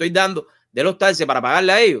 porque lo estoy dando de los taxes para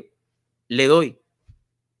pagarle a ellos, le doy.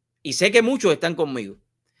 Y sé que muchos están conmigo.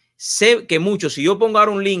 Sé que muchos, si yo pongo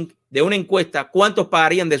ahora un link de una encuesta, ¿cuántos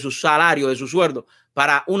pagarían de su salario, de su sueldo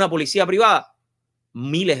para una policía privada?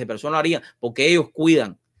 Miles de personas lo harían porque ellos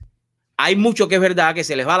cuidan. Hay mucho que es verdad que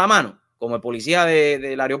se les va la mano, como el policía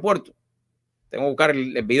del aeropuerto. Tengo que buscar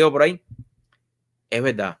el video por ahí. Es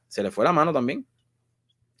verdad, se le fue la mano también.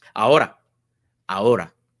 Ahora,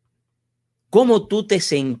 ¿cómo tú te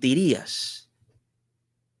sentirías?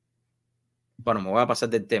 Bueno, me voy a pasar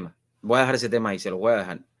del tema. Voy a dejar ese tema ahí, se lo voy a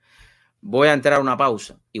dejar. Voy a entrar a una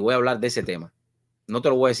pausa y voy a hablar de ese tema. No te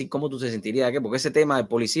lo voy a decir cómo tú te sentirías aquí, porque ese tema de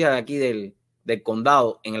policía de aquí del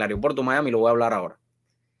condado en el aeropuerto de Miami lo voy a hablar ahora.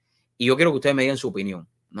 Y yo quiero que ustedes me digan su opinión,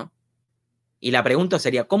 ¿no? Y la pregunta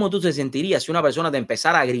sería, ¿cómo tú te sentirías si una persona te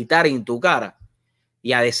empezara a gritar en tu cara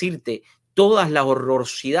y a decirte todas las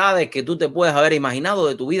horrorosidades que tú te puedes haber imaginado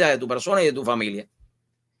de tu vida, de tu persona y de tu familia?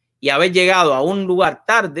 Y haber llegado a un lugar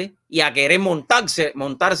tarde y a querer montarse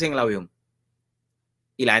en el avión.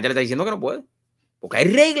 Y la gente le está diciendo que no puede. Porque hay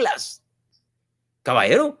reglas.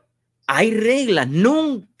 Caballero, hay reglas.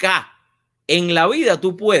 Nunca en la vida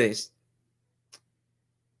tú puedes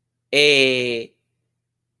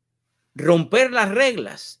romper las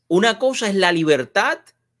reglas. Una cosa es la libertad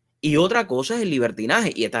y otra cosa es el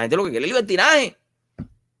libertinaje. Y esta gente lo que quiere es libertinaje.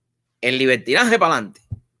 El libertinaje para adelante.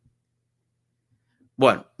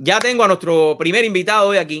 Bueno, ya tengo a nuestro primer invitado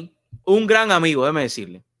hoy aquí. Un gran amigo, déjeme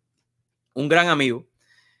decirle. Un gran amigo.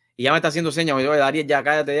 Y ya me está haciendo señas. Me dice, Dariel, ya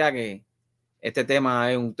cállate ya que este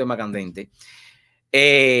tema es un tema candente.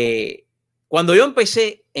 Cuando yo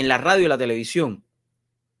empecé en la radio y la televisión,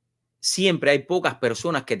 siempre hay pocas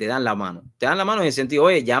personas que te dan la mano. Te dan la mano en el sentido,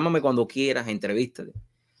 oye, llámame cuando quieras, entrevístate.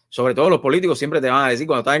 Sobre todo los políticos siempre te van a decir,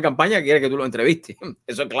 cuando estás en campaña, quiere que tú lo entrevistes.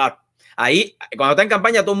 Eso es claro. Ahí, cuando estás en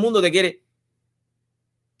campaña, todo el mundo te quiere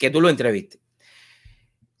que tú lo entrevistes.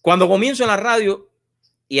 Cuando comienzo en la radio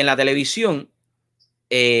y en la televisión,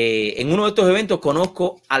 en uno de estos eventos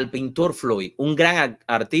conozco al pintor Floyd, un gran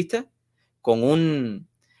artista con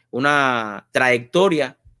una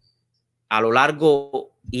trayectoria a lo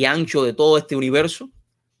largo y ancho de todo este universo,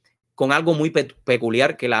 con algo muy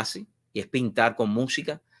peculiar que él hace, y es pintar con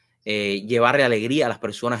música, llevarle alegría a las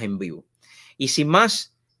personas en vivo. Y sin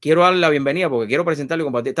más, quiero darle la bienvenida porque quiero presentarle y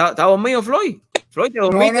compartir. ¿Está dormido, Floyd? Floyd, ¿te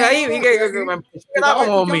dormiste ahí? Vi que me estaba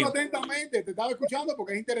escuchando atentamente, te estaba escuchando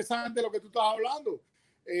porque es interesante lo que tú estás hablando.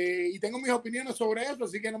 Y tengo mis opiniones sobre eso,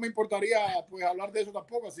 así que no me importaría pues hablar de eso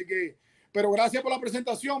tampoco. Así que, pero gracias por la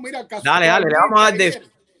presentación. Mira, dale, le vamos a dar de eso.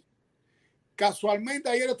 Casualmente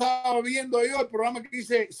ayer estaba viendo yo el programa que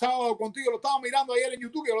hice sábado contigo, lo estaba mirando ayer en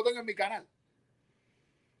YouTube, que lo tengo en mi canal.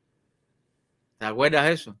 ¿Te acuerdas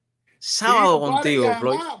de eso? Sábado sí, contigo, además,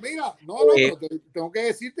 Floyd. Mira, pero tengo que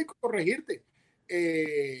decirte y corregirte.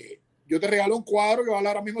 Yo te regalo un cuadro que vale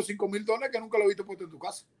ahora mismo $5,000 que nunca lo he visto puesto en tu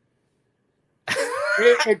casa.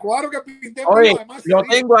 El cuadro que pinté, Oye, además, lo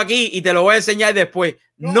tengo aquí y te lo voy a enseñar después.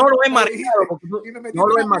 No lo he marcado. No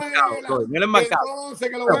lo he marcado. No lo he marcado. Entonces,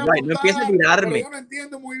 que lo voy a No empieces a tirarme. Pero yo no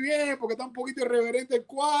entiendo muy bien porque está un poquito irreverente el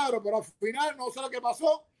cuadro, pero al final no sé lo que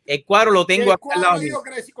pasó. El cuadro lo tengo aquí al lado.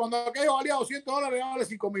 Cuando aquello valía $200, ya vale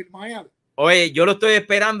 $5,000. Imagínate. Oye, yo lo estoy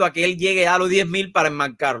esperando a que él llegue a los 10,000 para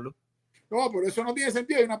enmarcarlo. No, pero eso no tiene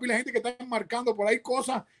sentido. Hay una pila de gente que está enmarcando por ahí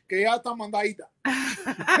cosas que ya están mandaditas.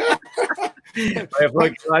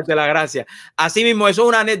 Oye, darte la gracia. Así mismo, eso es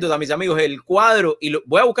una anécdota, mis amigos. El cuadro, y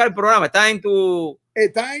voy a buscar el programa. Está en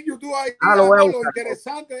YouTube ahí. Lo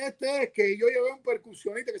interesante de este es que yo llevé un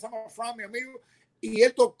percusionista que se llama Fran, mi amigo, y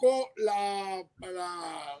él tocó la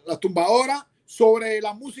tumbadora sobre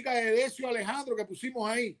la música de Decio Alejandro que pusimos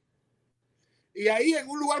ahí. Y ahí en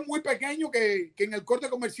un lugar muy pequeño que en el corte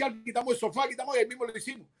comercial quitamos el sofá, y ahí mismo lo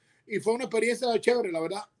hicimos. Y fue una experiencia chévere, la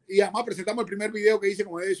verdad. Y además presentamos el primer video que hice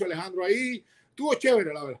con Dariel Alejandro ahí. Estuvo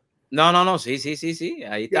chévere, la verdad. No, sí.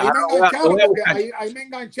 Ahí está. Ahí me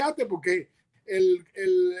enganchaste porque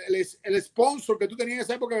el sponsor que tú tenías en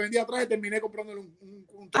esa época que vendía traje, terminé comprándole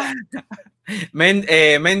un traje.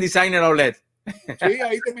 Men Designer Outlet. Sí,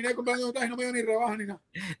 ahí terminé comprando un traje, no me dio ni rebaja ni nada.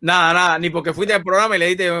 Nada, ni porque fuiste al programa y le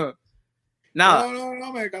diste nada.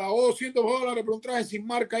 No, me clavó $200 por un traje sin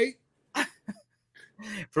marca ahí.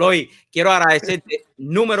 Floyd, quiero agradecerte,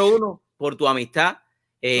 número uno, por tu amistad.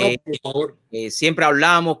 Por favor. Siempre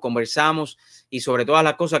hablamos, conversamos y sobre todas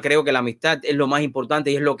las cosas creo que la amistad es lo más importante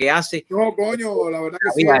y es lo que hace. No, coño, la verdad que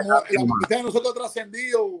sí. La amistad de nosotros ha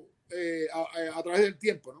trascendido a través del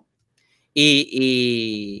tiempo, ¿no?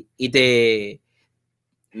 Y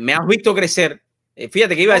me has visto crecer.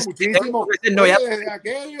 Fíjate que iba a decir muchísimo. Desde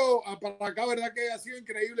aquello para acá, verdad que ha sido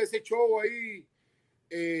increíble ese show ahí.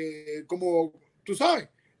 Como tú sabes,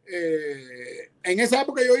 en esa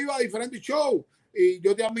época yo iba a diferentes shows y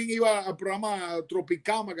yo también iba al programa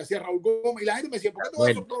Tropicama que hacía Raúl Gómez y la gente me decía, ¿por qué todos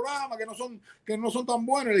esos programas que no son tan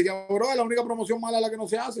buenos? Y le decía, bro, la única promoción mala es la que no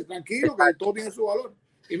se hace. Tranquilo, que todo tiene su valor.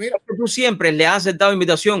 Y mira, tú siempre le has aceptado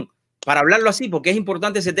invitación para hablarlo así, porque es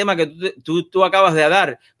importante ese tema que tú acabas de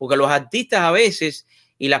dar, porque los artistas a veces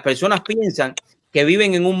y las personas piensan que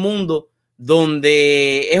viven en un mundo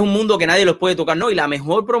donde es un mundo que nadie los puede tocar, no, y la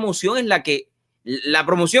mejor promoción es la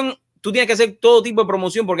promoción, tú tienes que hacer todo tipo de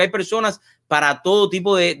promoción porque hay personas para todo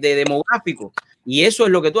tipo de demográfico y eso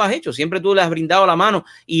es lo que tú has hecho, siempre tú le has brindado la mano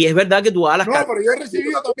y es verdad que tú das las No, pero yo he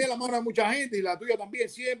recibido también la mano de mucha gente y la tuya también,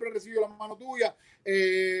 siempre he recibido la mano tuya.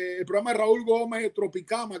 El programa de Raúl Gómez,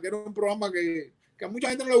 Tropicama, que era un programa que a mucha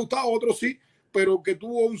gente no le gustaba, a otros sí, pero que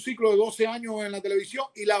tuvo un ciclo de 12 años en la televisión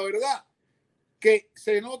y la verdad que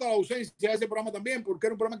se nota la ausencia de ese programa también, porque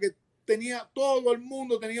era un programa que todo el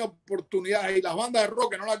mundo tenía oportunidades y las bandas de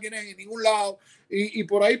rock que no la tienen en ningún lado y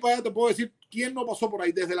por ahí para allá te puedo decir quién no pasó por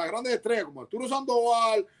ahí, desde las grandes estrellas como Arturo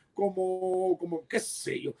Sandoval, como qué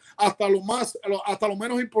sé yo, hasta lo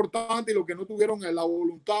menos importante y lo que no tuvieron la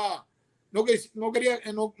voluntad, no es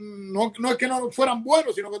que no fueran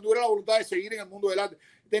buenos, sino que tuvieran la voluntad de seguir en el mundo del arte.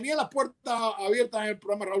 Tenía las puertas abiertas en el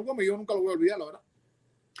programa Raúl Gómez y yo nunca lo voy a olvidar, la verdad.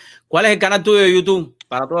 ¿Cuál es el canal tuyo de YouTube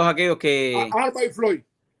para todos aquellos que... Art by Floyd.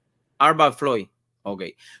 Art by Floyd. Ok.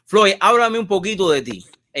 Floyd, háblame un poquito de ti.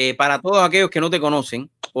 Para todos aquellos que no te conocen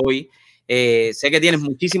hoy, sé que tienes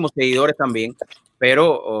muchísimos seguidores también,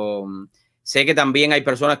 pero sé que también hay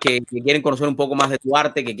personas que quieren conocer un poco más de tu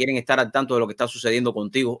arte, que quieren estar al tanto de lo que está sucediendo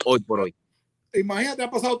contigo hoy por hoy. Imagínate, ha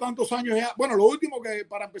pasado tantos años ya. Bueno,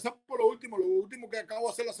 para empezar por lo último que acabo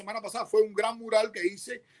de hacer la semana pasada fue un gran mural que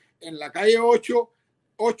hice en la calle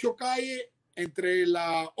 8 calles, entre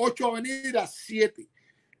la 8 avenida y la 7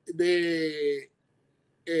 de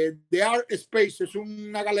Art Space. Es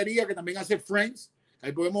una galería que también hace Friends.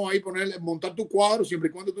 Ahí podemos montar tu cuadro, siempre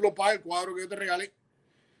y cuando tú lo pagues, el cuadro que yo te regalé.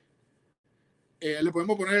 Le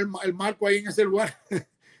podemos poner el marco ahí en ese lugar.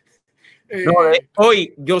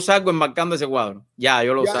 Hoy yo salgo enmarcando ese cuadro. Ya,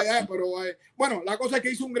 yo lo saco. Pero bueno, la cosa es que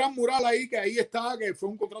hice un gran mural ahí, que ahí está, que fue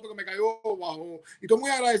un contrato que me cayó bajo. Y estoy muy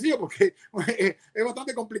agradecido porque es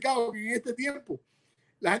bastante complicado que en este tiempo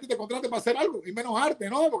la gente te contrate para hacer algo, y menos arte,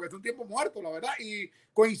 ¿no? Porque es un tiempo muerto, la verdad. Y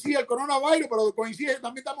coincide el coronavirus, pero coincide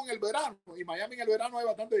también estamos en el verano. Y Miami en el verano es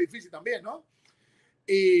bastante difícil también, ¿no?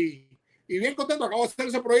 Y bien contento, acabo de hacer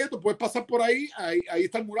ese proyecto, puedes pasar por ahí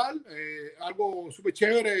está el mural, algo súper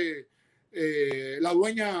chévere. La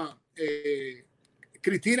dueña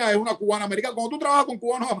Cristina es una cubana americana. Cuando tú trabajas con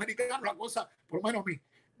cubanos americanos, la cosa, por lo menos a mí,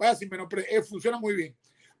 vaya sin menos, funciona muy bien.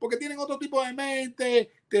 porque tienen otro tipo de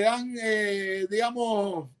mente, te dan,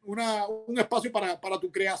 digamos, un espacio para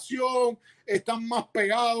tu creación, están más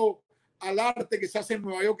pegados al arte que se hace en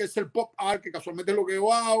Nueva York, que es el pop art, que casualmente es lo que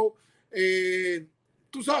yo hago.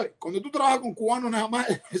 Tú sabes, cuando tú trabajas con cubanos nada más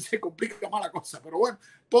se complica más la cosa, pero bueno,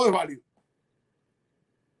 todo es válido.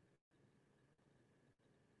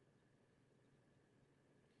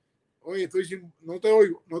 Oye, no te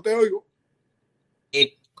oigo.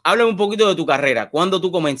 Háblame un poquito de tu carrera. ¿Cuándo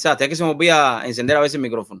tú comenzaste? Es que se me olvida encender a veces el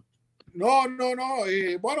micrófono. No.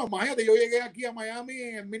 Bueno, imagínate, yo llegué aquí a Miami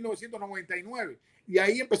en 1999 y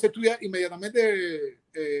ahí empecé a estudiar inmediatamente,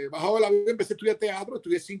 bajado del avión, empecé a estudiar teatro,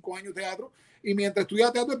 estudié 5 años teatro y mientras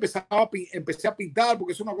estudiaba teatro empecé a pintar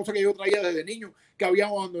porque es una cosa que yo traía desde niño que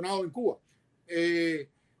habíamos abandonado en Cuba.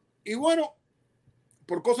 Y bueno,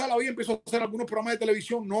 por cosas de la vida empezó a hacer algunos programas de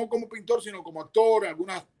televisión, no como pintor, sino como actor,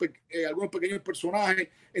 algunos pequeños personajes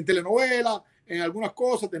en telenovelas, en algunas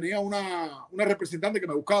cosas. Tenía una representante que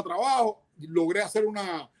me buscaba trabajo. Logré hacer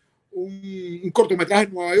un cortometraje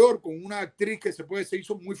en Nueva York con una actriz que se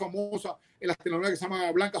hizo muy famosa en las telenovelas que se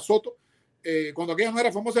llama Blanca Soto. Cuando aquella no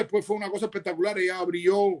era famosa, después fue una cosa espectacular. Ella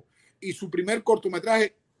brilló y su primer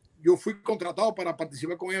cortometraje, yo fui contratado para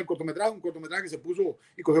participar con ella en el cortometraje, un cortometraje que se puso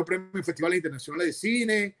y cogió premios en festivales internacionales de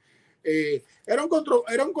cine. Era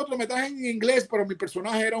un cortometraje en inglés, pero mi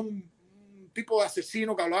personaje era un tipo de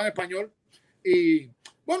asesino que hablaba en español. Y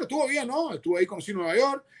bueno, estuvo bien, ¿no? Estuve ahí, conocí Nueva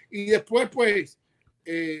York y después, pues,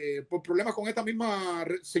 por problemas con esta misma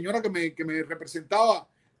señora que me representaba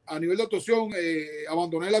a nivel de actuación,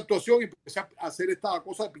 abandoné la actuación y empecé a hacer esta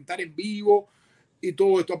cosa de pintar en vivo y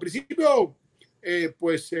todo esto. Al principio,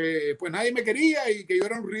 pues nadie me quería y que yo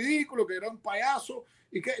era un ridículo, que era un payaso,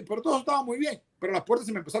 pero todo estaba muy bien, pero las puertas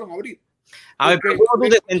se me empezaron a abrir. A ver, pero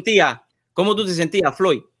 ¿cómo tú te sentías,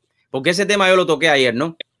 Floyd? Porque ese tema yo lo toqué ayer,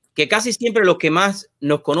 ¿no? Que casi siempre los que más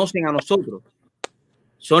nos conocen a nosotros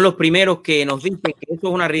son los primeros que nos dicen que eso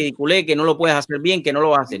es una ridiculez, que no lo puedes hacer bien, que no lo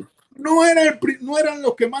vas a hacer. No eran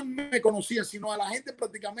los que más me conocían, sino a la gente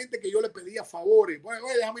prácticamente que yo le pedía favores. Bueno,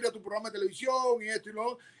 déjame ir a tu programa de televisión y esto y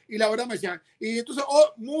lo. Y la verdad me decían. Y entonces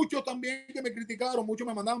muchos también que me criticaron, muchos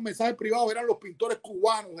me mandaban mensajes privados, eran los pintores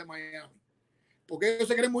cubanos de Miami. Porque ellos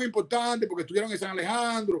se creen muy importantes, porque estuvieron en San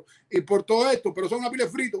Alejandro y por todo esto, pero son una pila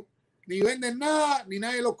de fritos. Ni venden nada, ni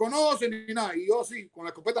nadie los conoce, ni nada. Y yo sí, con la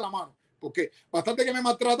escopeta en la mano. Porque bastante que me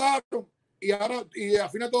maltrataron y al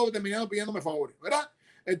final todos terminaron pidiéndome favores, ¿verdad?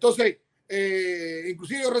 Entonces,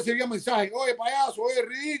 inclusive yo recibía mensajes, oye, payaso, oye,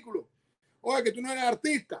 ridículo, oye, que tú no eres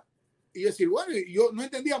artista. Y decir, bueno, yo no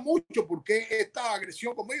entendía mucho por qué esta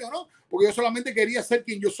agresión conmigo, ¿no? Porque yo solamente quería ser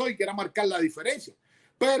quien yo soy, que era marcar la diferencia.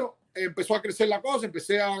 Pero empezó a crecer la cosa,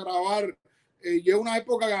 empecé a grabar, llegó una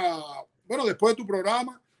época, bueno, después de tu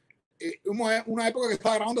programa, una época que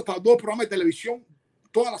estaba grabando hasta 2 programas de televisión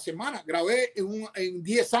toda la semana. Grabé en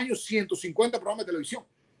 10 años 150 programas de televisión.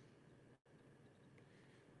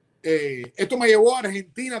 Esto me llevó a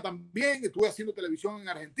Argentina también. Estuve haciendo televisión en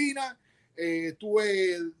Argentina.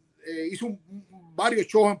 Hice varios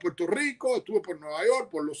shows en Puerto Rico. Estuve por Nueva York,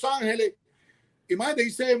 por Los Ángeles. Imagínate,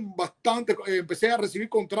 hice bastante. Empecé a recibir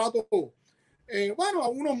contratos. Bueno,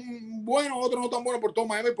 algunos buenos, otros no tan buenos por todo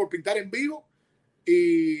Miami por pintar en vivo.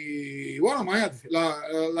 Y bueno, imagínate,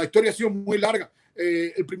 la historia ha sido muy larga.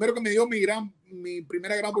 El primero que me dio mi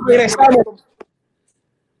primera gran oportunidad.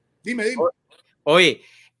 Dime. Oye,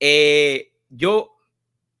 yo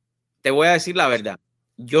te voy a decir la verdad.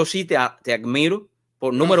 Yo sí te admiro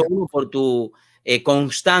número uno, por tu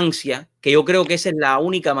constancia, que yo creo que esa es la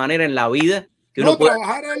única manera en la vida que uno puede...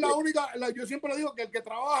 trabajar es la única. Yo siempre digo que el que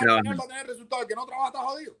trabaja al final va a tener resultados. El que no trabaja está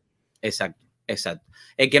jodido. Exacto.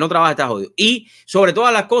 El que no trabaja está jodido. Y sobre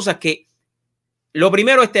todas las cosas, que lo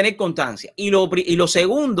primero es tener constancia y lo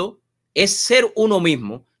segundo es ser uno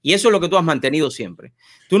mismo. Y eso es lo que tú has mantenido siempre.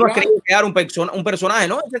 Tú no has querido crear un personaje,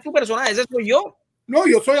 no, ese es tu personaje, ese soy yo. No,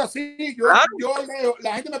 yo soy así.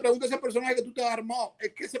 La gente me pregunta ese personaje que tú te has armado.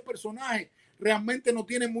 Es que ese personaje realmente no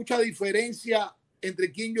tiene mucha diferencia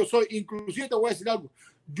entre quién yo soy. Inclusive te voy a decir algo.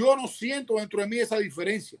 Yo no siento dentro de mí esa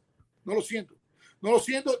diferencia. No lo siento.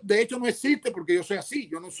 De hecho, no existe porque yo soy así.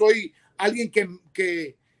 Yo no soy alguien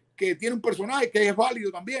que tiene un personaje que es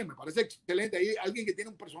válido también. Me parece excelente. Hay alguien que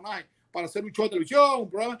tiene un personaje para hacer un show de televisión, un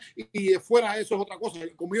programa, y de fuera eso es otra cosa.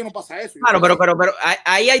 Conmigo no pasa eso. Claro, pero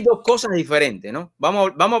ahí hay dos cosas diferentes, ¿no?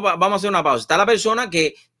 Vamos a hacer una pausa. Está la persona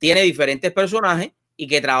que tiene diferentes personajes y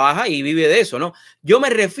que trabaja y vive de eso, ¿no? Yo me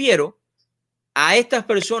refiero a estas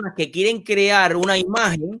personas que quieren crear una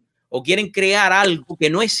imagen o quieren crear algo que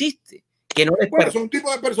no existe. Que no bueno, son un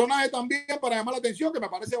tipo de personaje también para llamar la atención, que me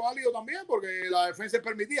parece válido también, porque la defensa es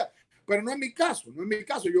permitida. Pero no es mi caso.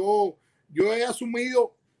 Yo he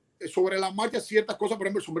asumido sobre la marcha ciertas cosas, por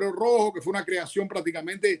ejemplo, el sombrero rojo, que fue una creación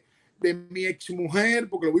prácticamente de mi exmujer,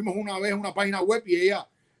 porque lo vimos una vez en una página web y ella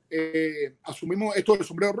asumimos esto del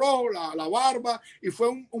sombrero rojo, la barba, y fue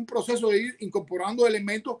un proceso de ir incorporando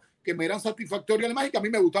elementos que me eran satisfactorios además y que a mí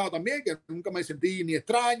me gustaba también, que nunca me sentí ni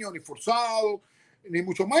extraño, ni forzado, ni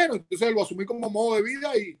mucho menos. Entonces lo asumí como modo de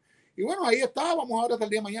vida y bueno, ahí está, vamos ahora hasta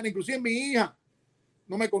el día de mañana. Inclusive mi hija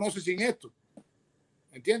no me conoce sin esto.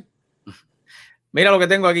 ¿Entiendes? Mira lo que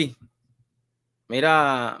tengo aquí.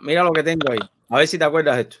 Mira lo que tengo ahí. A ver si te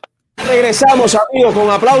acuerdas de esto. Regresamos, amigos, con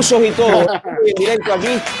aplausos y todo. En directo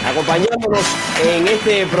aquí, acompañándonos en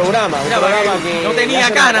este programa. Mira, un programa que no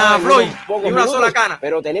tenía cana, Floyd, ni una sola cana.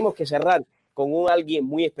 Pero tenemos que cerrar con alguien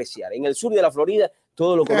muy especial. En el sur de la Florida,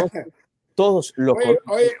 todos lo conocen. Todos lo conocen.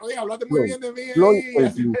 Oye, hablaste muy bien de mí. Floyd,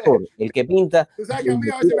 el pintor, el que pinta. Tú sabes que a mí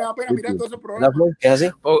a veces me da pena mirar todos esos programas. ¿Es así?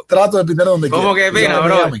 Trato de pintar donde quiera. ¿Cómo que pena,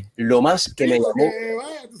 bro? Lo más que me llamó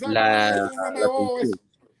la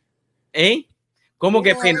 ¿Eh? ¿Cómo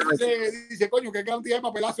que pena? Dice, coño, qué cantidad de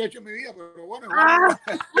papelazo he hecho en mi vida, pero bueno.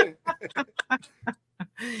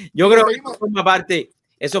 Yo creo que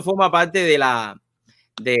eso forma parte de la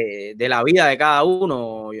vida de cada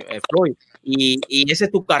uno, Floyd. Y esa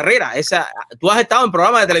es tu carrera. Tú has estado en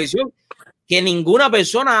programas de televisión que ninguna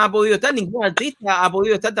persona ha podido estar, ningún artista ha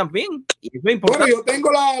podido estar también. Y eso es importante. Bueno, yo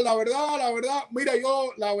tengo la verdad, mira,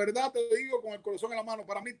 yo la verdad te digo con el corazón en la mano,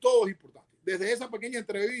 para mí todo es importante. Desde esa pequeña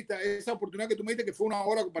entrevista, esa oportunidad que tú me diste, que fue una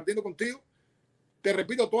hora compartiendo contigo, te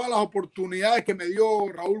repito, todas las oportunidades que me dio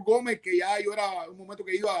Raúl Gómez, que ya yo era un momento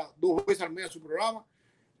que iba 2 veces al mes a su programa,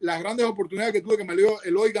 las grandes oportunidades que tuve que me dio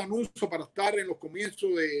Eloy Ganuso para estar en los comienzos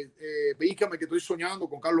de Veícame que estoy soñando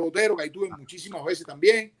con Carlos Otero, que ahí tuve muchísimas veces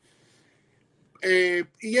también.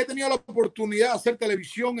 Y he tenido la oportunidad de hacer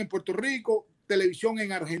televisión en Puerto Rico, televisión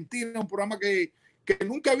en Argentina, un programa que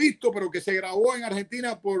nunca he visto, pero que se grabó en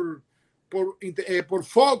Argentina por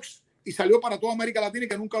Fox y salió para toda América Latina y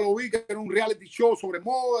que nunca lo vi, que era un reality show sobre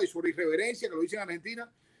moda y sobre irreverencia, que lo hice en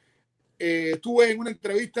Argentina. Estuve en una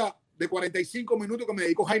entrevista de 45 minutos que me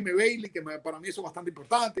dedicó Jaime Bailey, que para mí eso es bastante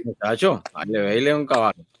importante. Muchacho, Jaime Bailey es un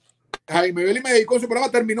caballo. Jaime Bailey me dedicó su programa,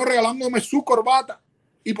 terminó regalándome su corbata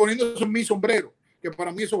y poniéndose mi sombrero, que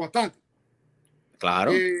para mí eso es bastante.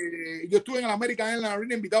 Claro. Yo estuve en el American Airlines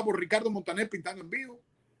Arena invitado por Ricardo Montaner pintando en vivo.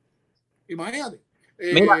 Imagínate.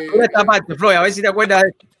 Mira esta parte, Floyd, a ver si te acuerdas de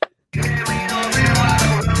esto.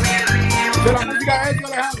 De la música de Dariel,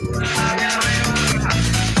 Alejandro.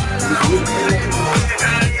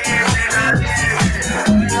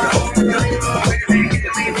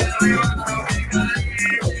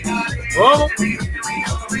 ¿Cómo?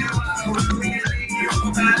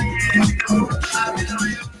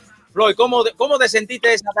 Floyd, ¿cómo te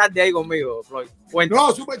sentiste esa tarde ahí conmigo, Floyd? Cuéntame.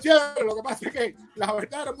 No, súper chévere. Lo que pasa es que la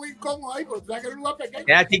verdad era muy incómodo ahí, porque era un lugar pequeño.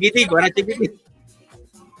 Era chiquitico.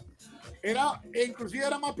 Inclusive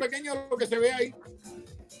era más pequeño de lo que se ve ahí.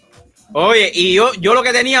 Oye, y yo lo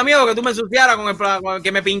que tenía miedo que tú me ensuciaras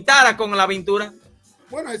que me pintaras con la pintura.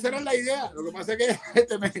 Bueno, esa era la idea. Lo que pasa es que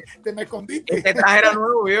te me escondiste. Ese traje era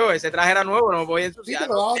nuevo, no me voy a ensuciar. Sí,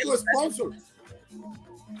 te lo daba tu sponsor.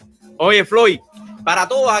 Oye, Floyd, para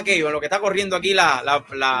todos aquellos en lo que está corriendo aquí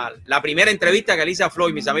la primera entrevista que le hice a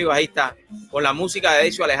Floyd, mis amigos, ahí está, con la música de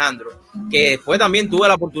Decio Alejandro, que después también tuve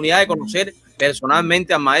la oportunidad de conocer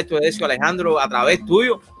personalmente al maestro Decio Alejandro a través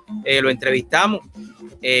tuyo, lo entrevistamos.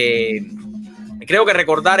 Creo que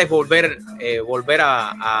recordar es volver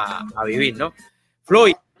a vivir, ¿no?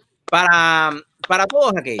 Floyd, para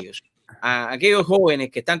todos aquellos jóvenes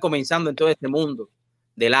que están comenzando en todo este mundo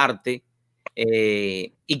del arte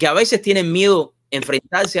y que a veces tienen miedo a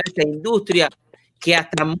enfrentarse a esta industria que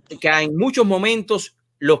en muchos momentos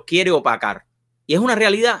los quiere opacar. Y es una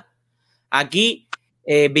realidad. Aquí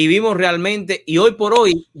vivimos realmente, y hoy por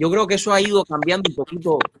hoy yo creo que eso ha ido cambiando un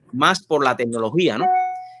poquito más por la tecnología, ¿no?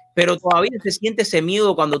 Pero todavía se siente ese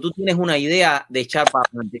miedo cuando tú tienes una idea de echar para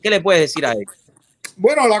adelante. ¿Qué le puedes decir a él?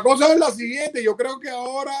 Bueno, la cosa es la siguiente. Yo creo que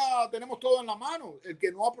ahora tenemos todo en la mano. El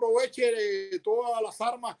que no aproveche todas las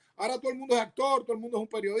armas. Ahora todo el mundo es actor, todo el mundo es un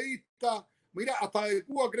periodista. Mira, hasta de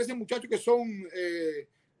Cuba crecen muchachos que son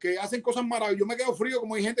que hacen cosas maravillosas. Yo me quedo frío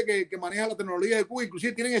como hay gente que maneja la tecnología de Cuba,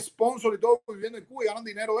 inclusive tienen sponsor y todo viviendo en Cuba y ganan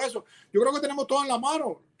dinero de eso. Yo creo que tenemos todo en la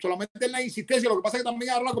mano, solamente en la insistencia. Lo que pasa es que también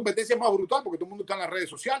ahora la competencia es más brutal porque todo el mundo está en las redes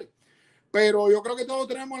sociales. Pero yo creo que todos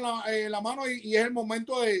tenemos en la mano y es el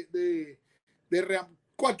momento de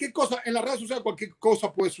cualquier cosa en las redes sociales, cualquier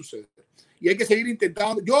cosa puede suceder y hay que seguir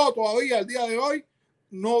intentando. Yo todavía al día de hoy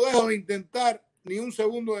no dejo de intentar ni un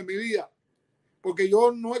segundo de mi vida porque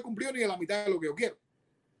yo no he cumplido ni de la mitad de lo que yo quiero.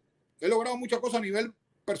 He logrado muchas cosas a nivel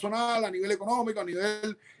personal, a nivel económico, a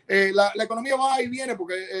nivel... la economía va y viene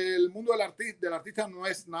porque el mundo del artista no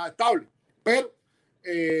es nada estable. Pero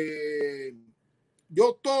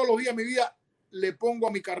yo todos los días de mi vida le pongo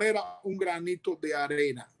a mi carrera un granito de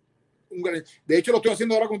arena. De hecho, lo estoy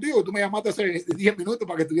haciendo ahora contigo. Tú me llamaste hace 10 minutos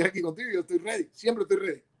para que estuviera aquí contigo. Yo estoy ready. Siempre estoy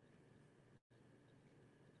ready.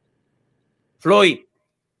 Floyd,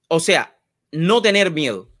 o sea, no tener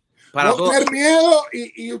miedo. No tener miedo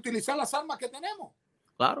y utilizar las armas que tenemos.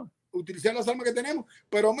 Claro. Utilizar las armas que tenemos.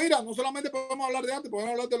 Pero mira, no solamente podemos hablar de arte,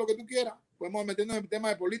 podemos hablar de lo que tú quieras. Podemos meternos en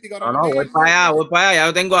temas de política. No, voy para allá. Ya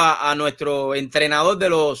yo tengo a nuestro entrenador de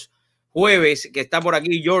los jueves, que está por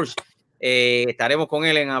aquí, George. Estaremos con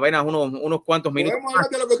él en apenas unos cuantos minutos. Podemos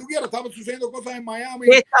hablar de lo que tú quieras. Están sucediendo cosas en Miami.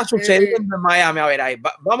 ¿Qué está sucediendo en Miami? A ver, ahí.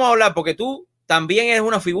 Vamos a hablar porque tú también eres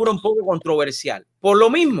una figura un poco controversial. Por lo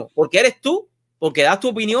mismo, porque eres tú, porque das tu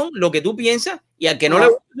opinión, lo que tú piensas, y al que no le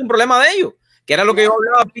gusta es un problema de ellos, que era lo que yo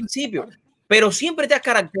hablaba al principio. Pero siempre te has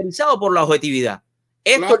caracterizado por la objetividad.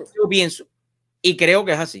 Esto es lo que yo pienso y creo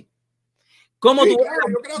que es así. ¿Cómo tú? Claro,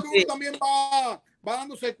 yo creo que uno también va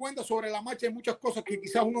dándose cuenta sobre la marcha de muchas cosas que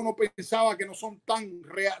quizás uno no pensaba que no son tan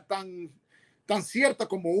ciertas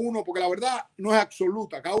como uno, porque la verdad no es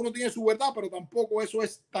absoluta. Cada uno tiene su verdad, pero tampoco eso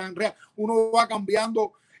es tan real. Uno va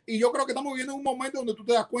cambiando y yo creo que estamos viviendo un momento donde tú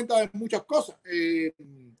te das cuenta de muchas cosas.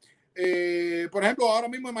 Por ejemplo, ahora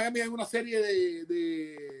mismo en Miami hay una serie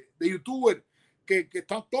de youtubers que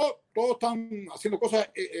están todos están haciendo cosas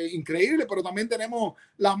increíbles, pero también tenemos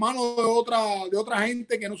la mano de otra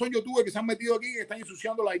gente que no son youtubers, que se han metido aquí, que están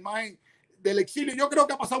ensuciando la imagen del exilio. Yo creo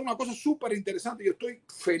que ha pasado una cosa súper interesante y yo estoy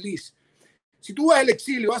feliz. Si tú ves el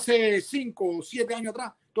exilio hace 5 o 7 años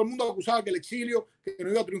atrás, todo el mundo acusaba que el exilio que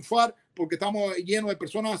no iba a triunfar porque estamos llenos de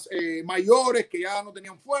personas mayores que ya no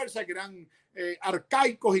tenían fuerza, que eran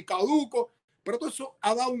arcaicos y caducos, pero todo eso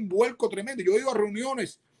ha dado un vuelco tremendo. Yo he ido a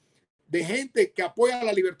reuniones de gente que apoya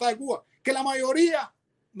la libertad de Cuba, que la mayoría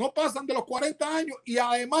no pasan de los 40 años y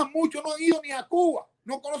además muchos no han ido ni a Cuba,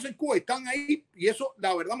 no conocen Cuba, están ahí y eso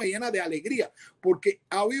la verdad me llena de alegría porque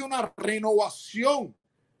ha habido una renovación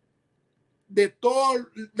de toda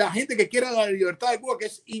la gente que quiere la libertad de Cuba, que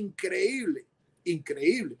es increíble,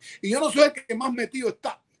 increíble. Y yo no soy el que más metido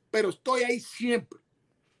está, pero estoy ahí siempre.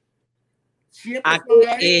 Siempre estoy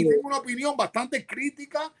ahí. Tengo una opinión bastante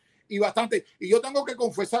crítica y yo tengo que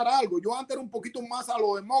confesar algo. Yo antes era un poquito más a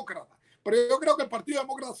los demócratas, pero yo creo que el Partido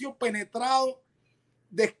Demócrata ha sido penetrado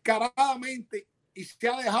descaradamente y se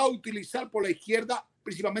ha dejado utilizar por la izquierda,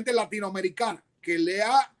 principalmente latinoamericana, que le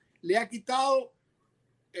ha quitado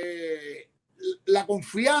la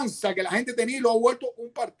confianza que la gente tenía y lo ha vuelto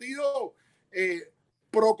un partido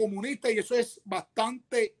procomunista, y eso es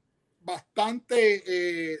bastante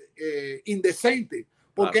indecente,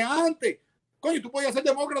 porque antes, coño, tú podías ser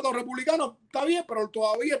demócrata o republicano, está bien, pero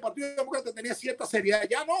todavía el Partido Demócrata tenía cierta seriedad.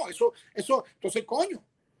 Ya no, eso, entonces, coño,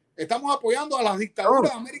 estamos apoyando a las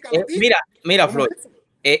dictaduras de América Latina. Mira, Floyd,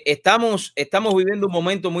 estamos viviendo un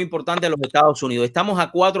momento muy importante en los Estados Unidos. Estamos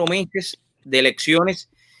a 4 meses de elecciones,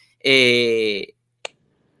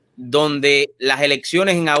 donde las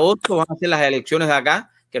elecciones en agosto van a ser las elecciones de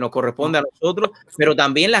acá, que nos corresponde a nosotros, pero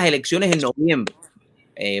también las elecciones en noviembre,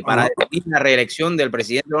 para definir la reelección del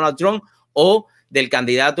presidente Donald Trump o del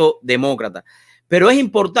candidato demócrata. Pero es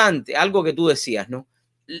importante algo que tú decías, ¿no?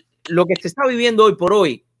 Lo que se está viviendo hoy por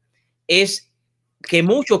hoy es que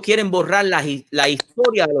muchos quieren borrar la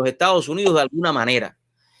historia de los Estados Unidos de alguna manera.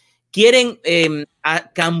 Quieren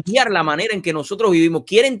cambiar la manera en que nosotros vivimos.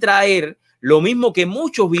 Quieren traer lo mismo que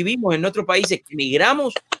muchos vivimos en nuestros países, que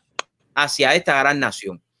migramos hacia esta gran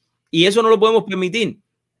nación. Y eso no lo podemos permitir.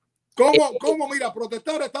 ¿Cómo? Mira,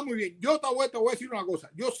 protestar está muy bien. Yo te voy a decir una cosa.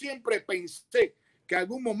 Yo siempre pensé que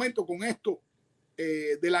algún momento con esto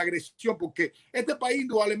de la agresión, porque este país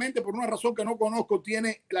indudablemente, por una razón que no conozco,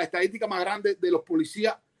 tiene la estadística más grande de los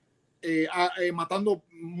policías matando,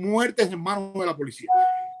 muertes en manos de la policía.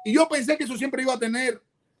 Y yo pensé que eso siempre iba a tener,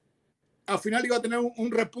 al final iba a tener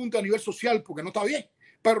un repunte a nivel social, porque no está bien,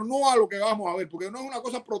 pero no a lo que vamos a ver, porque no es una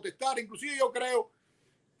cosa protestar. Inclusive yo creo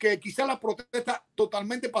que quizás la protesta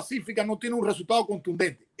totalmente pacífica no tiene un resultado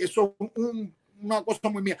contundente. Eso es una cosa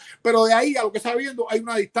muy mía. Pero de ahí a lo que está viendo hay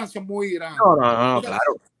una distancia muy grande. No,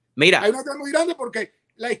 claro. Mira. Hay una distancia muy grande porque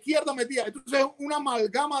la izquierda metía. Entonces es una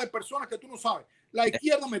amalgama de personas que tú no sabes. La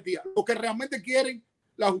izquierda metía los que realmente quieren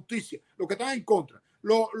la justicia, los que están en contra.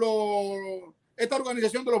 Esta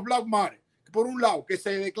organización de los Black Mares, por un lado, que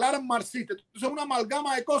se declaran marxistas. Entonces es una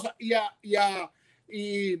amalgama de cosas y al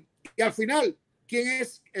final, ¿quién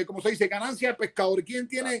es, como se dice, ganancia de pescador? ¿Quién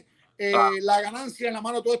tiene la ganancia en la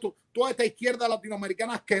mano de todo esto? Toda esta izquierda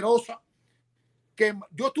latinoamericana asquerosa, que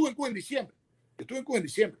yo estuve en Cuba en diciembre estuve en Cuba en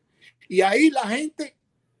diciembre, y ahí la gente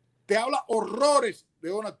te habla horrores de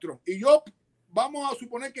Donald Trump. Y yo, vamos a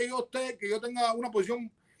suponer que yo tenga una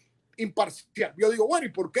posición imparcial. Yo digo, bueno, ¿y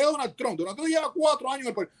por qué Donald Trump? Donald Trump lleva 4 años en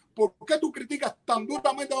el poder. ¿Por qué tú criticas tan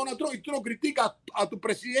duramente a Donald Trump y tú no criticas a tu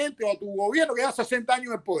presidente o a tu gobierno que lleva 60 años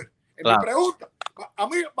en el poder? Claro. Me pregunta. A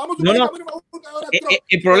mí, vamos a suponer que a mí no me gusta Donald Trump.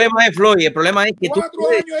 El problema es, Floyd, el problema es que 4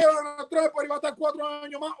 años lleva Donald Trump y va a estar 4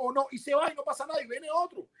 años más o no, y se va y no pasa nada y viene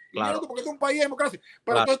otro. Claro. Otro porque es un país de democracia. Pero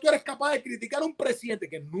claro. entonces tú eres capaz de criticar a un presidente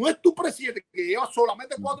que no es tu presidente, que lleva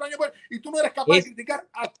solamente 4 años, y tú no eres capaz de criticar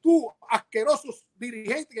a tus asquerosos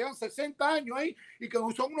dirigentes que llevan 60 años ahí y que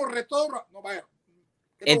son unos retornos. No, vaya.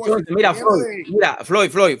 Entonces, mira,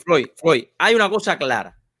 Floyd, hay una cosa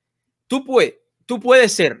clara. Tú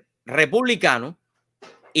puedes ser republicano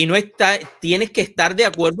y tienes que estar de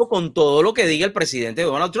acuerdo con todo lo que diga el presidente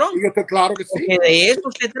Donald Trump. Y claro que sí. Porque de eso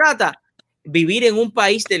se trata, vivir en un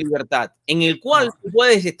país de libertad, en el cual tú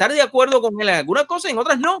puedes estar de acuerdo con él en algunas cosas, en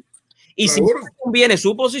otras no. Y si no te conviene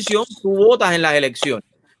su posición, tú votas en las elecciones,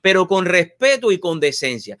 pero con respeto y con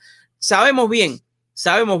decencia. Sabemos bien,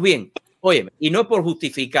 óyeme, y no es por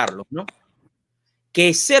justificarlo, ¿no?,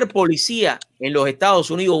 que ser policía en los Estados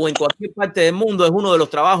Unidos o en cualquier parte del mundo es uno de los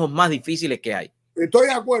trabajos más difíciles que hay. Estoy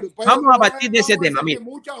de acuerdo. Vamos a partir de ese tema.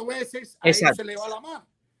 Muchas veces a ellos se le va la mano.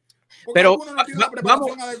 Porque pero algunos no tienen la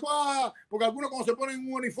preparación adecuada, porque algunos cuando se ponen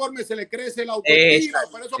un uniforme se les crece la autoestima,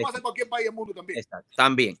 pero eso pasa en cualquier país del mundo también.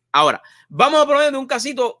 También. Ahora, vamos a poner un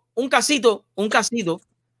casito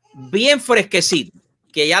bien fresquecito,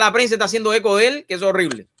 que ya la prensa está haciendo eco de él, que es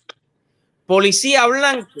horrible. Policía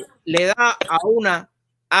blanco le da a una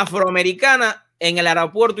afroamericana en el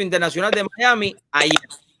aeropuerto internacional de Miami ayer.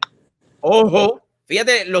 Ojo,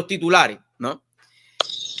 fíjate los titulares, ¿no?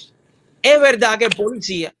 Es verdad que el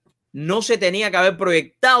policía no se tenía que haber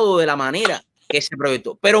proyectado de la manera que se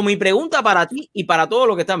proyectó. Pero mi pregunta para ti y para todos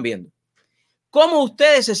los que están viendo, ¿cómo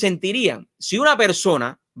ustedes se sentirían si una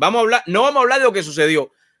persona, no vamos a hablar de lo que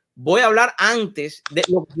sucedió, voy a hablar antes de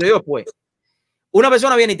lo que sucedió después? Una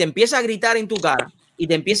persona viene y te empieza a gritar en tu cara y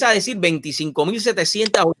te empieza a decir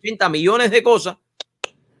 25.780 millones de cosas.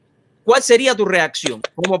 ¿Cuál sería tu reacción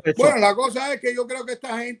como persona? Bueno, la cosa es que yo creo que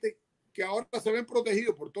esta gente que ahora se ven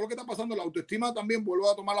protegidos por todo lo que está pasando, la autoestima también,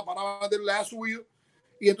 vuelvo a tomar la palabra, le ha subido,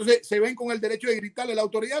 y entonces se ven con el derecho de gritarle la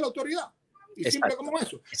autoridad. Y simple como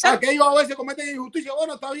eso. Que ellos a veces cometen injusticia,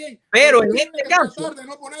 bueno, está bien. Pero en este caso, tratar de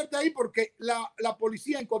no ponerte ahí, porque la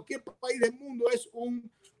policía en cualquier país del mundo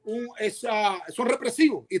son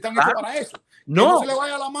represivos y están hechos para eso. No se le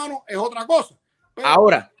vaya la mano es otra cosa. Pero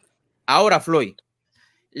ahora, Floyd,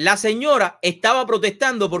 la señora estaba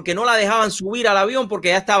protestando porque no la dejaban subir al avión porque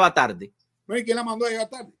ya estaba tarde. ¿Y quién la mandó a llegar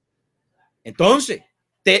tarde? Entonces,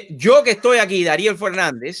 yo que estoy aquí, Dariel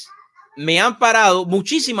Fernandez, me han parado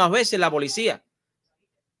muchísimas veces la policía.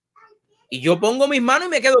 Y yo pongo mis manos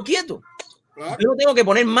y me quedo quieto. Claro. Yo no tengo que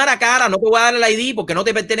poner mala cara, no te voy a dar el ID porque no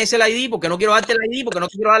te pertenece el ID, porque no quiero darte el ID, porque no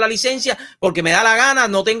te quiero dar la licencia, porque me da la gana,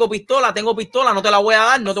 no tengo pistola, no te la voy a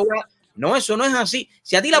dar, no te voy a... No, eso no es así.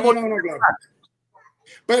 Si a ti la policía... Claro.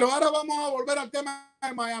 Pero ahora vamos a volver al tema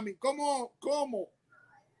de Miami. ¿Cómo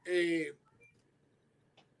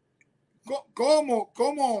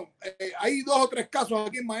hay 2 o 3 casos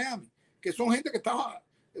aquí en Miami que son gente que estaba,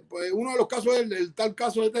 pues uno de los casos es el tal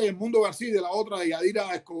caso del Mundo García y de la otra de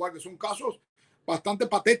Yadira Escobar, que son casos bastante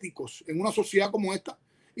patéticos en una sociedad como esta.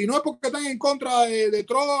 Y no es porque están en contra de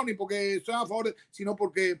Trump ni porque sean a favor, sino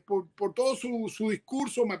porque por todo su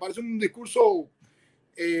discurso, me parece un discurso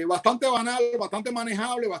bastante banal, bastante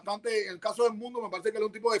manejable, en el caso del Mundo me parece que es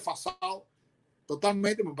un tipo desfasado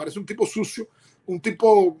totalmente, me parece un tipo sucio, un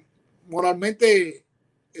tipo moralmente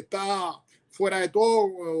está fuera de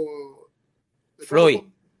todo. Floyd,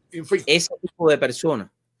 en fin. ese tipo de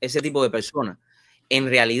personas, en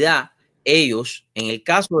realidad ellos, en el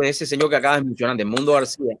caso de ese señor que acabas de mencionar, del Mundo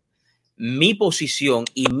García, mi posición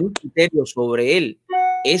y mi criterio sobre él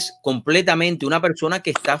es completamente una persona que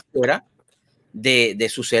está fuera de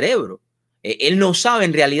su cerebro. Él no sabe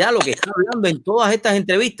en realidad lo que está hablando en todas estas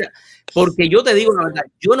entrevistas, porque yo te digo la verdad,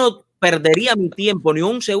 yo no perdería mi tiempo ni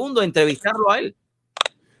un segundo de entrevistarlo a él.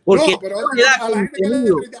 Porque no, pero a la gente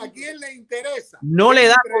 ¿a quién le interesa? No le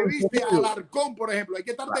da entrevista a Alarcón, por ejemplo. Hay que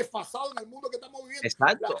estar desfasado en el mundo que estamos viviendo.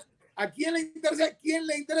 Exacto. ¿A quién le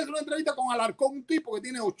interesa una entrevista con Alarcón? Un tipo que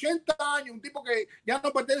tiene 80 años, un tipo que ya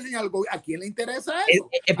no pertenece al gobierno. ¿A quién le interesa eso?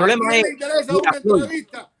 El problema es, le interesa una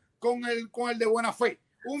entrevista con el de buena fe?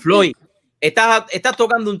 Floyd, estás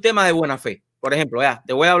tocando un tema de buena fe. Por ejemplo,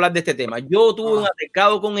 te voy a hablar de este tema. Yo tuve un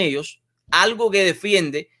altercado con ellos, algo que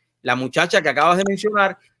defiende la muchacha que acabas de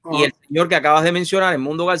mencionar y el señor que acabas de mencionar, el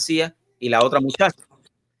Mundo García, y la otra muchacha.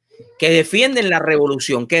 que defienden la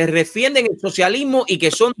revolución, que defienden el socialismo y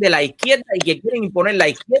que son de la izquierda y que quieren imponer la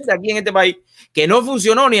izquierda aquí en este país, que no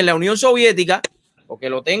funcionó ni en la Unión Soviética, porque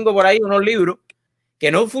lo tengo por ahí unos libros,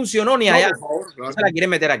 que no funcionó ni allá, por favor, claro. se la quieren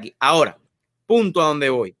meter aquí. Ahora, punto a donde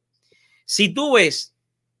voy. Si tú ves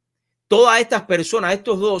todas estas personas,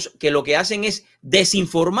 estos dos, que lo que hacen es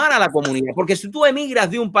desinformar a la comunidad, porque si tú emigras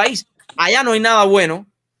de un país, allá no hay nada bueno,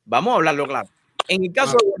 vamos a hablarlo claro. En el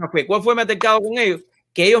caso de Buena Fe, ¿cuál fue mi altercado con ellos?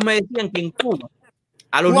 Que ellos me decían que en Cuba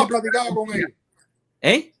a los ¿Tú has platicado con ellos?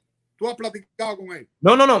 ¿Eh? ¿Tú has platicado con ellos?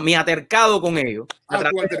 No, mi altercado con ellos a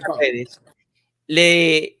través de las redes,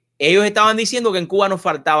 ellos estaban diciendo que en Cuba no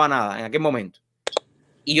faltaba nada en aquel momento.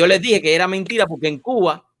 Y yo les dije que era mentira porque en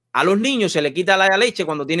Cuba a los niños se les quita la leche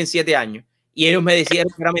cuando tienen 7 años. Y ellos me decían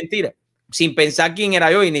que era mentira, sin pensar quién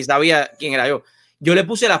era yo y ni sabía quién era yo. Yo le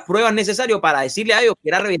puse las pruebas necesarias para decirle a ellos que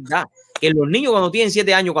era verdad, que los niños cuando tienen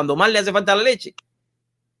 7 años, cuando más les hace falta la leche,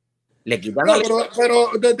 le quitan la leche.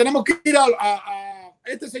 Pero tenemos que ir a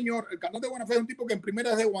este señor, el cantante de Buena Fe, es un tipo que en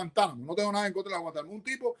primera es de Guantánamo. No tengo nada en contra de Guantánamo. Un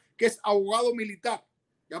tipo que es abogado militar.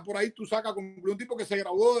 Ya por ahí tú sacas con un tipo que se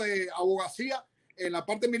graduó de abogacía en la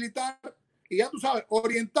parte militar. Y ya tú sabes,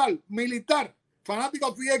 oriental, militar,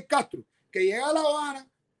 fanático de Fidel Castro, que llega a La Habana,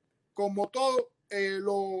 como todo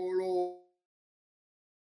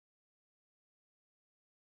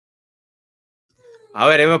A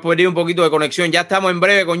ver, hemos perdido un poquito de conexión. Ya estamos en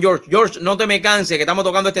breve con George. George, no te me canses, que estamos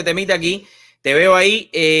tocando este temita aquí. Te veo ahí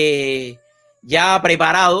ya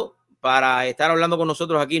preparado para estar hablando con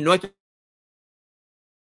nosotros aquí.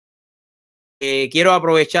 Quiero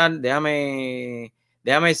aprovechar, déjame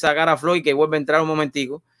sacar a Floyd que vuelve a entrar un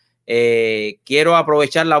momentico. Quiero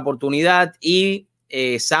aprovechar la oportunidad y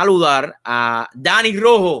saludar a Dani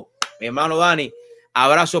Rojo, mi hermano Dani.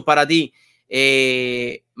 Abrazos para ti.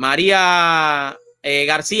 María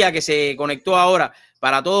García, que se conectó ahora.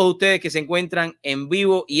 Para todos ustedes que se encuentran en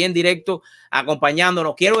vivo y en directo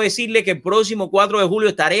acompañándonos. Quiero decirles que el próximo 4 de julio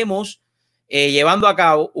estaremos llevando a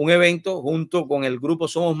cabo un evento junto con el grupo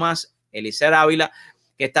Somos Más, Eliezer Ávila,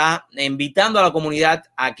 que está invitando a la comunidad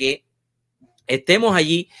a que estemos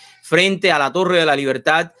allí frente a la Torre de la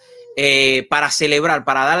Libertad para celebrar,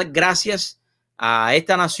 para dar gracias a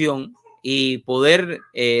esta nación y poder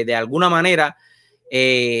de alguna manera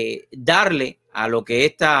darle a lo que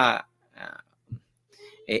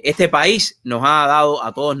este país nos ha dado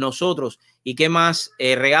a todos nosotros. Y qué más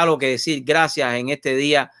regalo que decir gracias en este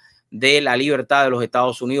día de la libertad de los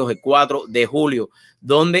Estados Unidos, el 4 de julio,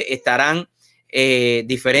 donde estarán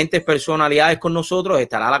diferentes personalidades con nosotros,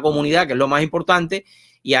 estará la comunidad, que es lo más importante.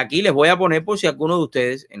 Y aquí les voy a poner, por si alguno de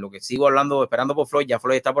ustedes, en lo que sigo hablando, esperando por Floyd, ya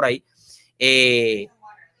Floyd está por ahí.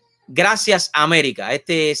 Gracias América.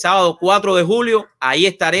 Este sábado 4 de julio, ahí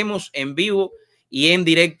estaremos en vivo y en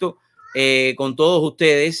directo con todos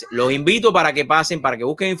ustedes. Los invito para que pasen, para que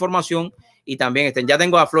busquen información y también estén. Ya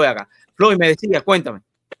tengo a Floyd acá. Floyd, me decías, cuéntame.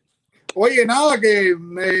 Oye, nada, que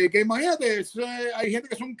imagínate, hay gente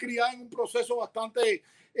que son criadas en un proceso bastante,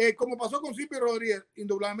 como pasó con Silvio Rodríguez.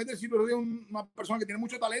 Indudablemente Silvio Rodríguez es una persona que tiene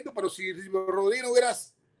mucho talento, pero si Silvio Rodríguez no hubiera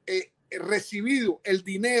recibido el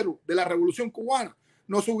dinero de la Revolución Cubana,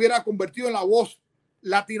 no se hubiera convertido en la voz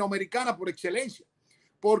latinoamericana por excelencia.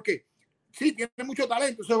 Porque sí, tiene mucho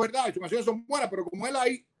talento, eso es verdad, sus canciones son buenas, pero como él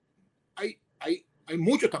hay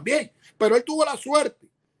muchos también. Pero él tuvo la suerte,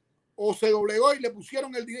 o se doblegó y le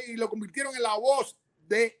pusieron el dinero y lo convirtieron en la voz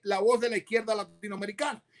de la izquierda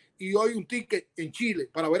latinoamericana. Y hoy un ticket en Chile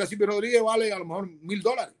para ver a Silvio Rodríguez vale a lo mejor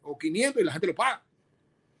 $1,000 o 500 y la gente lo paga.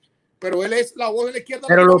 Pero él es la voz de la izquierda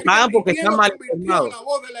pero latinoamericana. Lo pagan porque están mal informados. La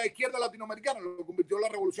voz de la izquierda latinoamericana lo convirtió en la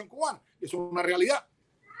Revolución Cubana. Eso es una realidad.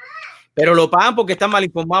 Pero lo pagan porque están mal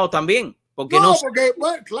informados también. Porque porque,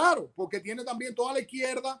 bueno, claro, porque tiene también toda la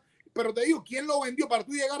izquierda. Pero te digo, ¿quién lo vendió para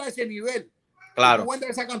tú llegar a ese nivel? Claro. Tú vendes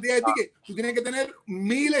esa cantidad de tickets, tú tienes que tener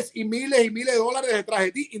miles y miles y miles de dólares detrás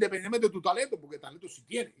de ti, independientemente de tu talento, porque talento sí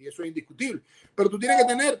tienes, y eso es indiscutible. Pero tú tienes que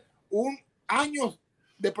tener años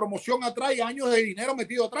de promoción atrás y años de dinero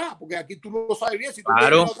metido atrás, porque aquí tú lo sabes bien, si tú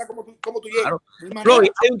claro. atrás, ¿cómo tú llegas? Claro. Floyd,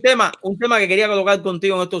 hay un tema que quería tocar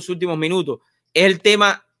contigo en estos últimos minutos. Es el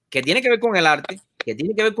tema que tiene que ver con el arte, que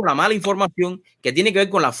tiene que ver con la mala información, que tiene que ver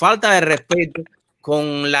con la falta de respeto,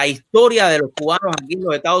 con la historia de los cubanos aquí en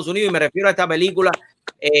los Estados Unidos, y me refiero a esta película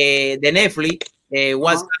de Netflix,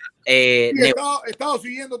 WhatsApp. He estado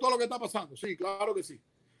siguiendo todo lo que está pasando, sí, claro que sí.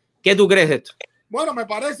 ¿Qué tú crees de esto? Bueno, me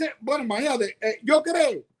parece, bueno, imagínate, yo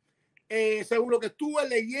creo, según lo que estuve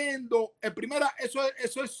leyendo,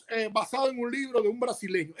 eso es basado en un libro de un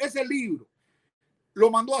brasileño. Ese libro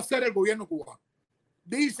lo mandó a hacer el gobierno cubano.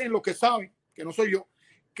 Dicen los que saben, que no soy yo,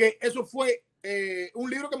 que eso fue un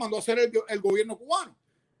libro que mandó a hacer el gobierno cubano.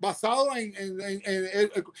 basado en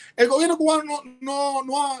el gobierno cubano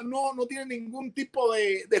no tiene ningún tipo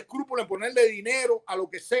de escrúpulo en ponerle dinero a lo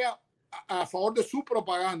que sea a favor de su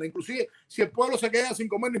propaganda. Inclusive si el pueblo se queda sin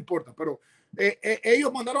comer no importa, pero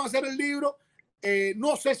ellos mandaron a hacer el libro.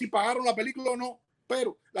 No sé si pagaron la película o no,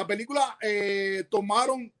 pero la película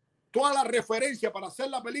tomaron toda la referencia para hacer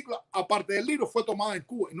la película, aparte del libro, fue tomada en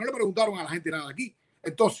Cuba y no le preguntaron a la gente nada aquí.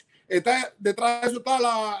 Entonces, detrás de eso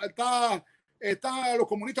 ¿están los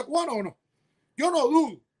comunistas cubanos o no? Yo no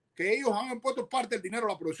dudo que ellos han puesto parte del dinero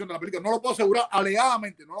a la producción de la película. No lo puedo asegurar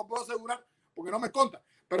alegadamente, no lo puedo asegurar porque no me consta.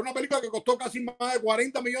 Pero una película que costó casi más de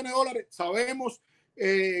 $40 millones, sabemos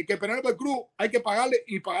que Penélope Cruz hay que pagarle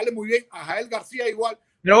y pagarle muy bien, a Jael García igual.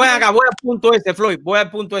 Pero ven acá, voy al punto ese, Floyd, voy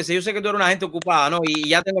al punto ese. Yo sé que tú eres una gente ocupada, ¿no? Y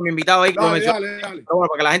ya tengo a mi invitado ahí. Dale. Pero bueno,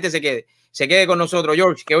 para que la gente se quede con nosotros,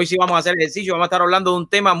 George, que hoy sí vamos a hacer ejercicio, vamos a estar hablando de un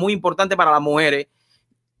tema muy importante para las mujeres.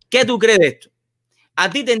 ¿Qué tú crees de esto?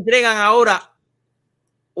 A ti te entregan ahora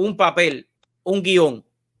un papel, un guión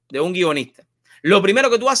de un guionista. Lo primero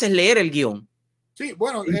que tú haces es leer el guión. Sí,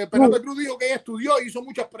 bueno, Penélope Cruz dijo que ella estudió y hizo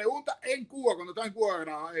muchas preguntas en Cuba, cuando estaba en Cuba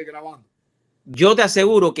grabando. Yo te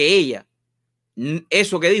aseguro que ella,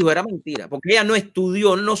 eso que dijo era mentira, porque ella no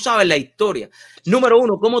estudió, no sabe la historia. Número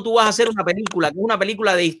uno, ¿cómo tú vas a hacer una película que es una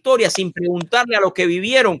película de historia sin preguntarle a los que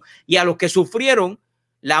vivieron y a los que sufrieron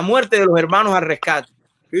la muerte de los hermanos al rescate?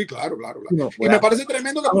 Sí, claro. No, y me parece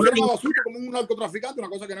tremendo que pusieron a Basurto como un narcotraficante, una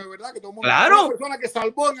cosa que no es verdad, que todo el mundo, una persona que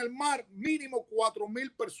salvó en el mar mínimo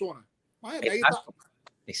 4,000 personas.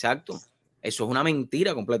 Exacto. Eso es una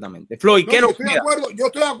mentira completamente. Floyd, ¿qué yo estoy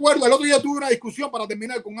de acuerdo. El otro día tuve una discusión para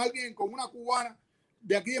terminar con alguien, con una cubana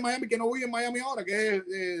de aquí de Miami que no vive en Miami ahora, que es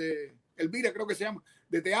Elvira, creo que se llama,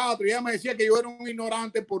 de teatro. Y ella me decía que yo era un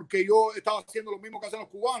ignorante porque yo estaba haciendo lo mismo que hacen los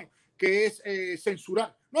cubanos, que es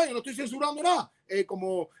censurar. No, yo no estoy censurando nada.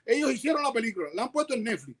 Como ellos hicieron la película, la han puesto en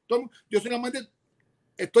Netflix. Yo solamente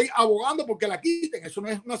estoy abogando porque la quiten. Eso no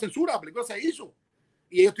es una censura, la película se hizo.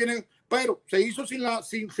 Y ellos tienen, pero se hizo sin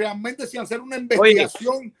hacer una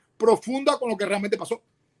investigación profunda con lo que realmente pasó.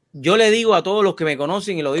 Yo le digo a todos los que me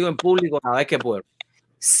conocen y lo digo en público cada vez que puedo,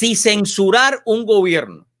 si censurar un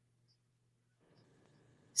gobierno,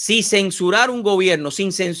 si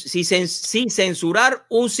censurar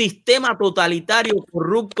un sistema totalitario,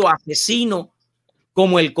 corrupto, asesino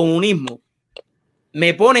como el comunismo,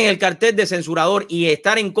 me ponen el cartel de censurador y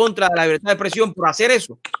estar en contra de la libertad de expresión por hacer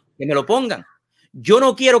eso, que me lo pongan. Yo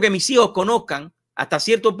no quiero que mis hijos conozcan hasta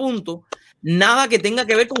cierto punto nada que tenga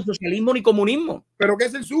que ver con socialismo ni comunismo. Pero ¿qué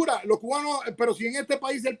censura? Los cubanos, pero si en este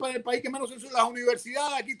país es el país que menos censura, las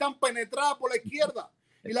universidades aquí están penetradas por la izquierda.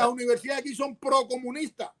 Y las universidades aquí son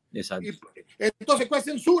procomunistas. Exacto. Entonces, ¿qué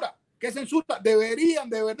censura? ¿Qué censura? Deberían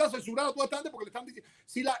de verdad censurar a toda esta gente porque le están diciendo.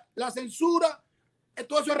 Si la censura,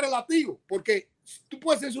 todo eso es relativo, porque tú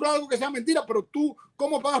puedes censurar algo que sea mentira, pero tú,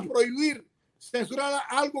 ¿cómo vas a prohibir censurar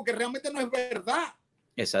algo que realmente no es verdad?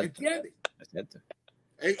 Exacto. ¿Entiendes? Exacto.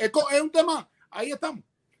 Es un tema, ahí estamos.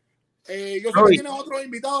 Yo sé que tienes otros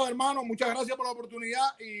invitados, hermano. Muchas gracias por la oportunidad.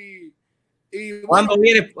 Y cuando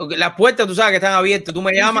viene, las puertas tú sabes que están abiertas, tú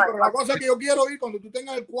me llamas. Sí, pero la cosa es que yo quiero ir cuando tú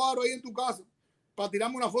tengas el cuadro ahí en tu casa para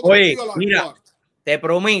tirarme una foto. Oye, mira, te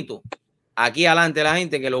prometo aquí adelante la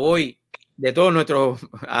gente que lo voy de todos nuestros,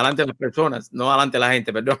 adelante de las personas, no adelante de la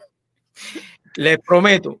gente, perdón. Les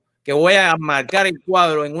prometo que voy a marcar el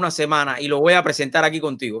cuadro en una semana y lo voy a presentar aquí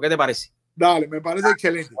contigo. ¿Qué te parece? Dale, me parece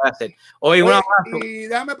excelente. Oye, un abrazo. Y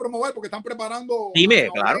déjame promover porque están preparando. Dime,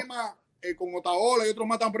 claro. Con Otaola y otros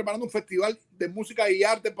más están preparando un festival de música y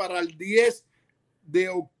arte para el 10 de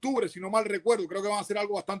octubre, si no mal recuerdo. Creo que van a hacer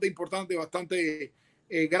algo bastante importante, bastante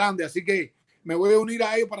grande. Así que me voy a unir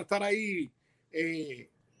a ellos para estar ahí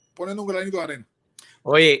poniendo un granito de arena.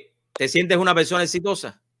 Oye, ¿te sientes una persona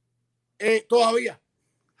exitosa? Todavía.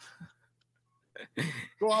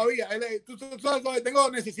 Todavía. Tú sabes,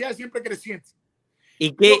 tengo necesidades siempre crecientes.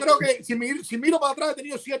 ¿Y qué? Yo creo que si miro para atrás he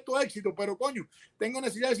tenido cierto éxito, pero coño, tengo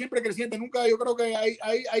necesidades siempre crecientes. Nunca, yo creo que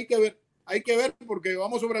hay que ver porque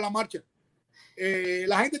vamos sobre la marcha.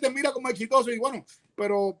 La gente te mira como exitoso y bueno,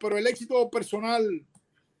 pero el éxito personal.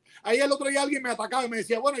 Ahí el otro día alguien me atacaba y me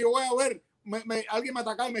decía, bueno, yo voy a ver. Alguien me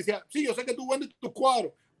atacaba y me decía, sí, yo sé que tú vendes tus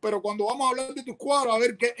cuadros, pero cuando vamos a hablar de tus cuadros, a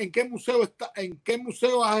ver en qué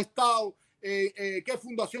museo has estado, qué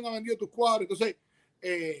fundación ha vendido tus cuadros. Entonces,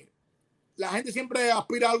 la gente siempre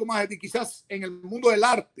aspira a algo más de ti. Quizás en el mundo del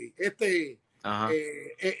arte,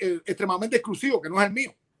 extremadamente exclusivo, que no es el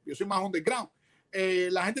mío. Yo soy más underground.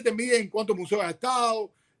 La gente te mide en cuántos museos has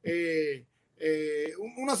estado,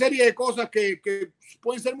 una serie de cosas que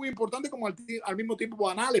pueden ser muy importantes como al mismo tiempo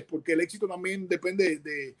banales, porque el éxito también depende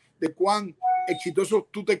de cuán exitoso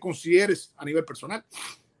tú te consideres a nivel personal.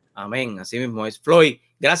 Amén, así mismo es. Floyd,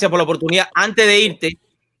 gracias por la oportunidad. Antes de irte,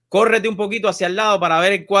 córrete un poquito hacia el lado para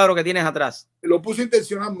ver el cuadro que tienes atrás. Lo puse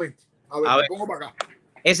intencionalmente. A ver, pongo para acá.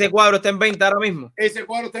 Ese cuadro está en venta ahora mismo. Ese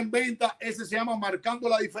cuadro está en venta. Ese se llama Marcando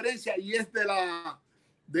la Diferencia y es de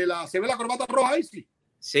la ¿se ve la corbata roja ahí? Sí.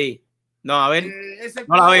 Sí. No, a ver. Ese no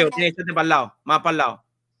cuadro, la veo. Tienes que echarte para el lado. Más para el lado.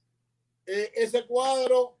 Ese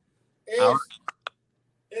cuadro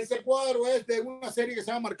es de una serie que se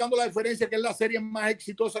llama Marcando la Diferencia, que es la serie más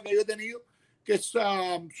exitosa que yo he tenido, que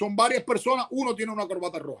son varias personas. Uno tiene una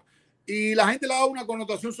corbata roja. Y la gente le da una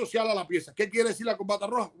connotación social a la pieza. ¿Qué quiere decir la corbata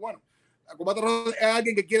roja? Bueno, la corbata roja es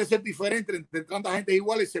alguien que quiere ser diferente entre tanta gente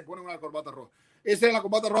igual y se pone una corbata roja. Esa es la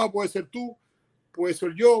corbata roja, puede ser tú, puede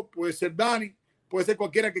ser yo, puede ser Dani, puede ser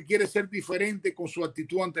cualquiera que quiere ser diferente con su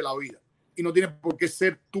actitud ante la vida. Y no tienes por qué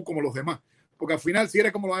ser tú como los demás. Porque al final, si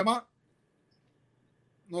eres como los demás,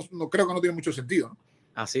 no creo que no tiene mucho sentido, ¿no?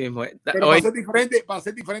 Así mismo es. Pero para ser diferente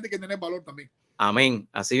hay que tener valor también. Amén.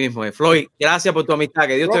 Así mismo es. Floyd, gracias por tu amistad.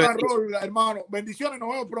 Que Dios te bendiga. Hermano. Bendiciones, nos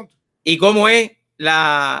vemos pronto. ¿Y cómo es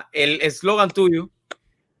el eslogan tuyo?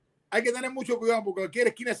 Hay que tener mucho cuidado porque cualquier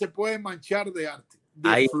esquina se puede manchar de arte.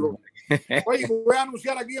 Ahí. Oye, voy a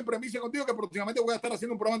anunciar aquí en Premisa Contigo que próximamente voy a estar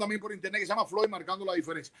haciendo un programa también por internet que se llama Floyd Marcando la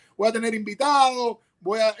Diferencia. Voy a tener invitados,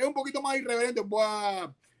 es un poquito más irreverente,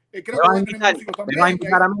 creo que voy a tener músicos también. ¿Me vas a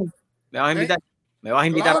invitar a mí? ¿Me vas a invitar? ¿Me vas a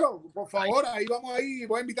invitar? Claro, por favor, ahí vamos ahí,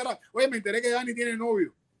 voy a invitar Oye, me enteré que Dani tiene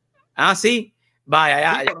novio. Ah, sí.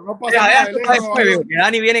 Vaya, sí, ya. No pasa nada, que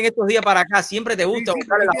Dani viene en estos días para acá, siempre te gusta. Sí, él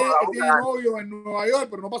tiene novio en Nueva York,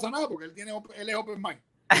 pero no pasa nada porque él es open mind.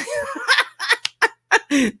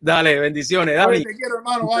 Dale, bendiciones. Dale. Te quiero,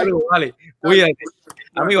 hermano. Vale. Cuídate.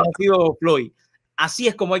 Amigos, ha sido Floyd. Así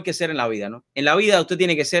es como hay que ser en la vida, ¿no? En la vida usted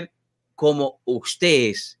tiene que ser como usted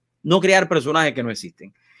es, no crear personajes que no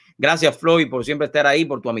existen. Gracias, Floyd, por siempre estar ahí,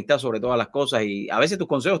 por tu amistad sobre todas las cosas y a veces tus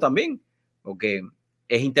consejos también, porque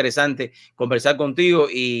es interesante conversar contigo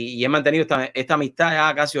y he mantenido esta amistad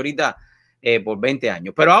ya casi ahorita por 20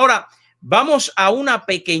 años. Pero ahora vamos a una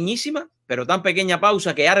pequeñísima, pero tan pequeña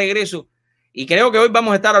pausa que ya regreso. Y creo que hoy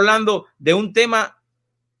vamos a estar hablando de un tema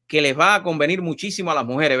que les va a convenir muchísimo a las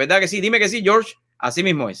mujeres, ¿verdad que sí? Dime que sí, George. Así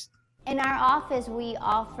mismo es. In our office, we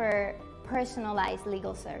offer personalized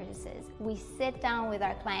legal services. We sit down with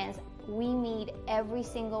our clients. We meet every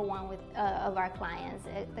single one of our clients.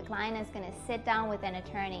 The client is going to sit down with an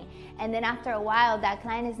attorney. And then after a while, that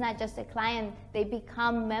client is not just a client. They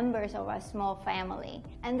become members of our small family.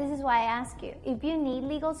 And this is why I ask you, if you need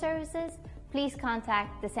legal services, please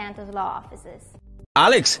contact the Santos Law Offices.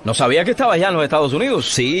 Alex, no sabía que estabas ya en los Estados Unidos.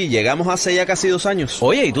 Sí, llegamos hace ya casi 2 años.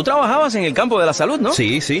 Oye, y tú trabajabas en el campo de la salud, ¿no?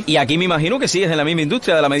 Sí, sí. Y aquí me imagino que sigues en la misma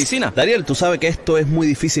industria de la medicina. Dariel, ¿tú sabes que esto es muy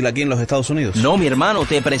difícil aquí en los Estados Unidos? No, mi hermano,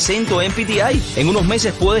 te presento MPTI. En unos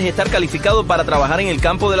meses puedes estar calificado para trabajar en el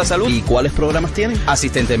campo de la salud. ¿Y cuáles programas tienen?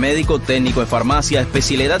 Asistente médico, técnico en farmacia,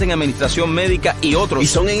 especialidad en administración médica y otros. ¿Y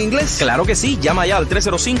son en inglés? Claro que sí. Llama ya al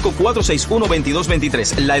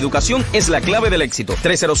 305-461-2223. La educación es la clave del éxito.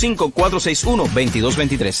 305-461-2223.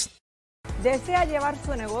 ¿Desea llevar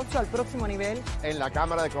su negocio al próximo nivel? En la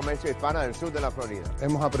Cámara de Comercio Hispana del Sur de la Florida.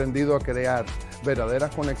 Hemos aprendido a crear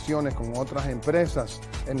verdaderas conexiones con otras empresas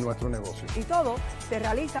en nuestro negocio. Y todo se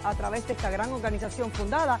realiza a través de esta gran organización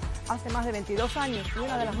fundada hace más de 22 años y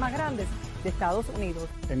una de las más grandes de Estados Unidos.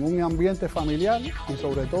 En un ambiente familiar y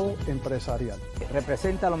sobre todo empresarial.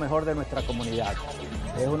 Representa lo mejor de nuestra comunidad.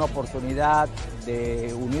 Es una oportunidad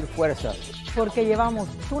de unir fuerzas. Porque llevamos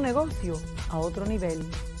tu negocio a otro nivel.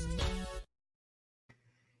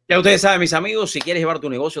 Ya ustedes saben, mis amigos, si quieres llevar tu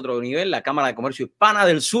negocio a otro nivel, la Cámara de Comercio Hispana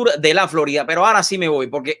del Sur de la Florida. Pero ahora sí me voy,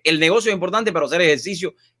 porque el negocio es importante, pero hacer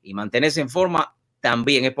ejercicio y mantenerse en forma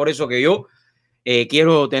también. Es por eso que yo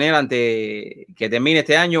quiero tener, ante que termine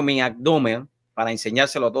este año, mi abdomen para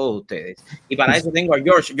enseñárselo a todos ustedes. Y para eso tengo a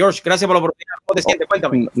George. George, gracias por la oportunidad. ¿Cómo te sientes?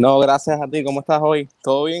 Cuéntame. No, gracias a ti. ¿Cómo estás hoy?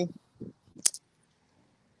 ¿Todo bien?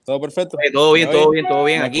 ¿Todo perfecto? Todo bien, todo bien, todo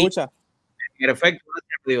bien. ¿Me aquí. escucha? Perfecto,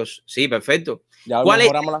 gracias a Dios. Sí, perfecto. Ya ¿Cuál es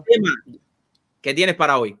el tema que tienes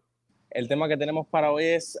para hoy? El tema que tenemos para hoy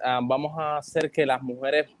es, vamos a hacer que las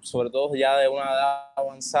mujeres, sobre todo ya de una edad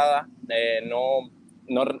avanzada,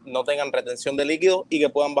 no tengan retención de líquido y que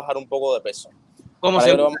puedan bajar un poco de peso.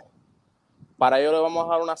 Para ello le vamos a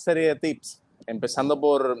dar una serie de tips, empezando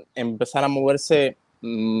por empezar a moverse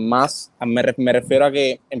más. Me refiero a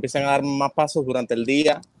que empiecen a dar más pasos durante el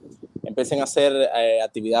día, empiecen a hacer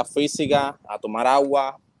actividad física, a tomar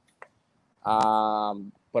agua,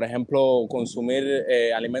 por ejemplo, consumir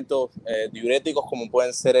alimentos diuréticos como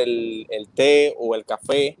pueden ser el té o el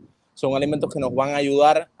café. Son alimentos que nos van a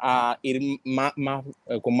ayudar a ir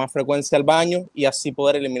con más frecuencia al baño y así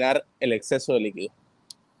poder eliminar el exceso de líquido.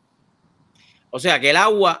 O sea que el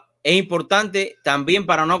agua es importante también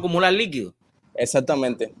para no acumular líquido.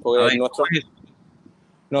 Exactamente, porque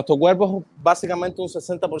nuestro cuerpo es básicamente un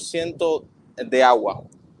 60% de agua.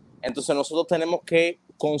 Entonces nosotros tenemos que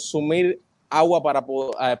consumir agua para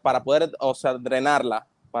poder, o sea, drenarla,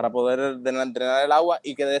 para poder drenar el agua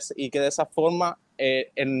y que de esa forma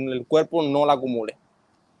en el cuerpo no la acumule.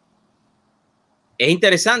 Es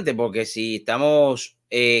interesante porque si estamos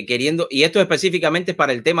queriendo, y esto específicamente es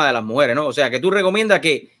para el tema de las mujeres, ¿no? O sea, que tú recomiendas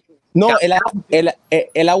que... No,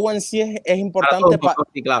 el agua en sí es importante,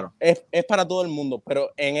 sí, claro. Es para todo el mundo,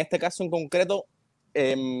 pero en este caso en concreto,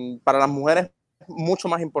 para las mujeres es mucho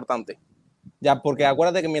más importante. Ya, porque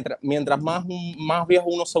acuérdate que mientras más viejo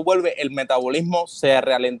uno se vuelve, el metabolismo se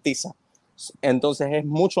ralentiza. Entonces es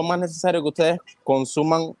mucho más necesario que ustedes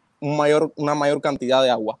consuman una mayor cantidad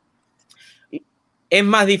de agua. ¿Es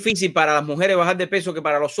más difícil para las mujeres bajar de peso que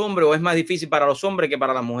para los hombres o es más difícil para los hombres que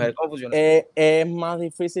para las mujeres? ¿Cómo funciona? Es más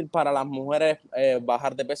difícil para las mujeres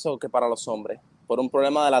bajar de peso que para los hombres, por un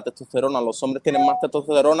problema de la testosterona. Los hombres tienen más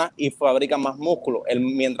testosterona y fabrican más músculo.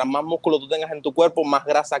 Mientras más músculo tú tengas en tu cuerpo, más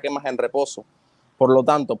grasa quemas en reposo. Por lo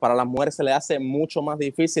tanto, para las mujeres se les hace mucho más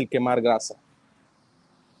difícil quemar grasa.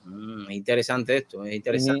 Es interesante esto, es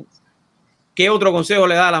interesante. ¿Qué otro consejo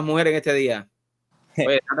le da a las mujeres en este día?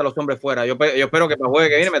 Oye, a los hombres fuera. Yo espero que para el jueves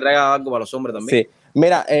que viene me traiga algo para los hombres también. Sí,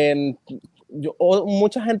 mira,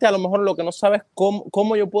 mucha gente a lo mejor lo que no sabe es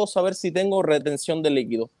cómo yo puedo saber si tengo retención de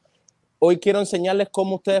líquido. Hoy quiero enseñarles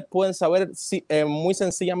cómo ustedes pueden saber muy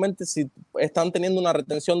sencillamente si están teniendo una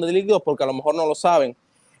retención de líquidos, porque a lo mejor no lo saben.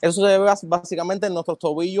 Eso se debe básicamente en nuestros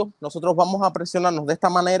tobillos. Nosotros vamos a presionarnos de esta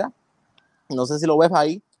manera. No sé si lo ves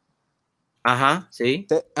ahí. Ajá, sí.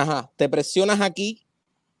 Te presionas aquí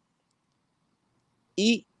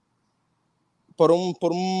y por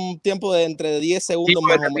un tiempo de entre 10 segundos sí,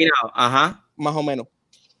 más o menos. Ajá. Más o menos.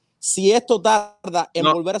 Si esto tarda en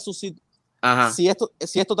volver a su sitio, si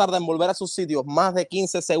esto tarda en volver a sus sitios más de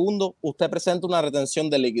 15 segundos, usted presenta una retención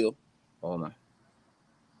de líquido.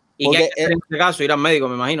 ¿Y qué hay que hacer en ese caso? Ir al médico,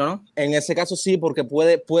 me imagino, ¿no? En ese caso sí, porque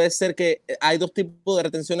puede ser que hay dos tipos de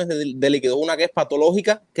retenciones de líquido. Una que es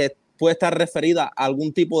patológica, que puede estar referida a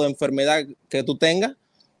algún tipo de enfermedad que tú tengas,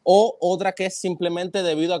 o otra que es simplemente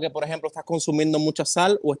debido a que, por ejemplo, estás consumiendo mucha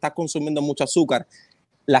sal o estás consumiendo mucho azúcar,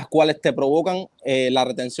 las cuales te provocan la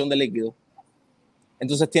retención de líquido.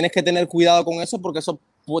 Entonces tienes que tener cuidado con eso porque eso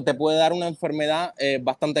te puede dar una enfermedad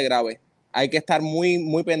bastante grave. Hay que estar muy,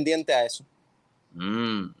 muy pendiente a eso.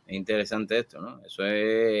 Interesante esto, ¿no? Eso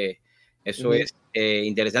es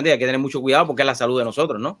interesante y hay que tener mucho cuidado porque es la salud de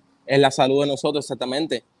nosotros, ¿no? Es la salud de nosotros,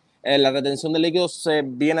 exactamente. La retención de líquidos se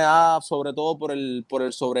viene dada sobre todo por el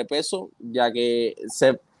sobrepeso, ya que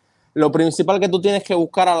lo principal que tú tienes que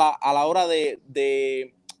buscar a la hora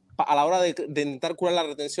de intentar curar la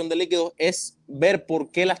retención de líquidos es ver por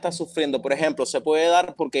qué la estás sufriendo. Por ejemplo, se puede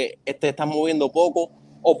dar porque te estás moviendo poco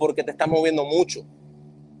o porque te estás moviendo mucho,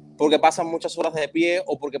 porque pasan muchas horas de pie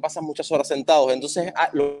o porque pasan muchas horas sentados. Entonces,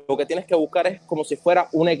 lo que tienes que buscar es como si fuera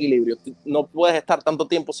un equilibrio. No puedes estar tanto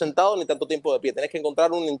tiempo sentado ni tanto tiempo de pie. Tienes que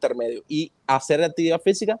encontrar un intermedio y hacer actividad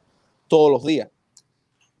física todos los días.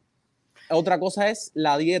 Otra cosa es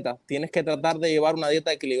la dieta. Tienes que tratar de llevar una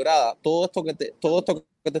dieta equilibrada. Todo esto que te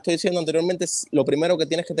estoy diciendo anteriormente, lo primero que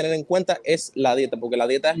tienes que tener en cuenta es la dieta, porque la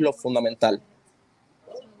dieta es lo fundamental.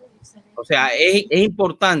 O sea, es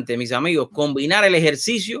importante, mis amigos, combinar el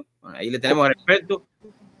ejercicio, bueno, ahí le tenemos el experto,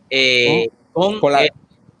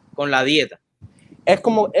 con la dieta. Es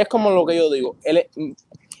como lo que yo digo.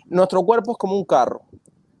 Nuestro cuerpo es como un carro.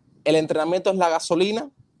 El entrenamiento es la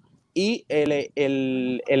gasolina y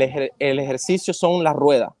el ejercicio son las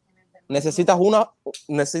ruedas. Necesitas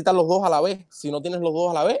los dos a la vez. Si no tienes los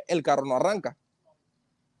dos a la vez, el carro no arranca.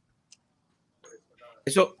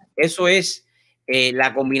 Eso es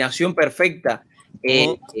la combinación perfecta.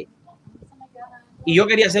 Y yo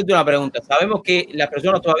quería hacerte una pregunta. Sabemos que las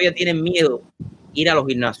personas todavía tienen miedo ir a los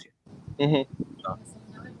gimnasios.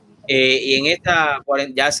 Y en esta,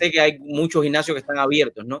 ya sé que hay muchos gimnasios que están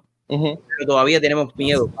abiertos, ¿no? Pero todavía tenemos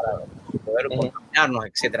miedo para poder contaminarnos,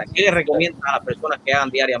 etcétera. ¿Qué les recomiendan a las personas que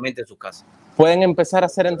hagan diariamente en sus casas? Pueden empezar a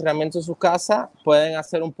hacer entrenamiento en sus casas, pueden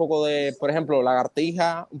hacer un poco de, por ejemplo,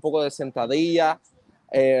 lagartija, un poco de sentadilla,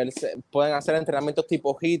 pueden hacer entrenamientos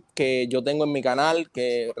tipo HIIT que yo tengo en mi canal,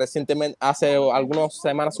 que recientemente, hace algunas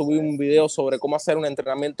semanas subí un video sobre cómo hacer un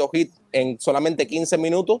entrenamiento HIIT en solamente 15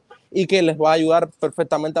 minutos y que les va a ayudar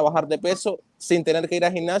perfectamente a bajar de peso sin tener que ir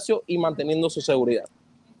al gimnasio y manteniendo su seguridad.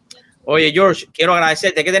 Oye, George, quiero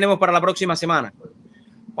agradecerte. ¿Qué tenemos para la próxima semana?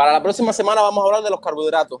 Para la próxima semana vamos a hablar de los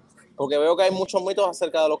carbohidratos, porque veo que hay muchos mitos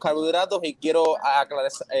acerca de los carbohidratos y quiero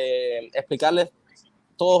explicarles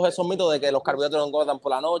todos esos mitos de que los carbohidratos engordan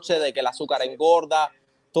por la noche, de que el azúcar engorda,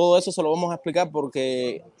 todo eso se lo vamos a explicar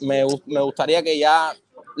porque me gustaría que ya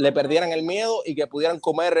le perdieran el miedo y que pudieran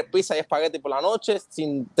comer pizza y espagueti por la noche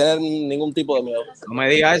sin tener ningún tipo de miedo. No me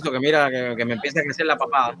digas eso, que mira, que me empieza a crecer la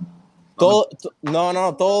papada. Todo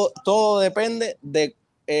depende de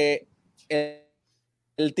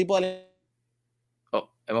el tipo de... Oh,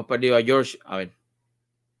 hemos perdido a George. A ver.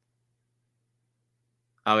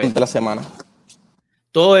 De la semana.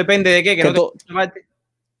 Todo depende de qué,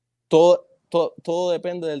 todo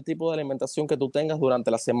depende del tipo de alimentación que tú tengas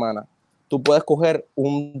durante la semana. Tú puedes coger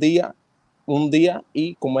un día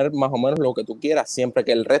y comer más o menos lo que tú quieras, siempre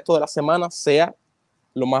que el resto de la semana sea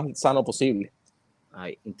lo más sano posible.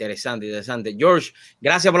 Ay, interesante. George,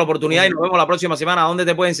 gracias por la oportunidad y nos vemos la próxima semana. ¿Dónde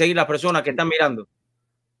te pueden seguir las personas que están mirando?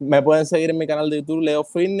 Me pueden seguir en mi canal de YouTube, Leo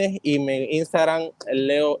Fitness, y mi Instagram,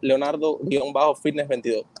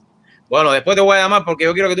 Leonardo_Fitness22. Bueno, después te voy a llamar porque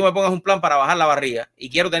yo quiero que tú me pongas un plan para bajar la barriga y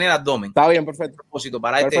quiero tener abdomen. Está bien, perfecto. Propósito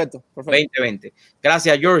para este 2020.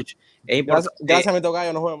 Gracias, George. Es importante. Gracias, mi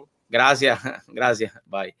tocayo. Nos vemos. Gracias.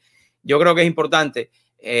 Bye. Yo creo que es importante,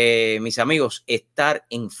 mis amigos, estar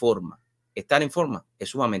en forma. Estar en forma es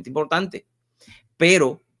sumamente importante,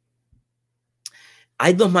 pero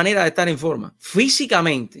hay dos maneras de estar en forma,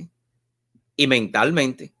 físicamente y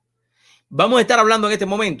mentalmente. Vamos a estar hablando en este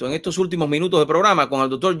momento, en estos últimos minutos de programa, con el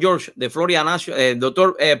doctor George de Florida National,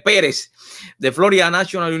 doctor Pérez de Florida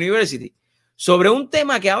National University, sobre un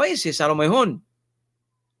tema que a veces a lo mejor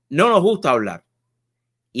no nos gusta hablar,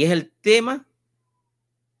 y es el tema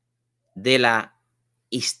de la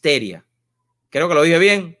histeria. Creo que lo dije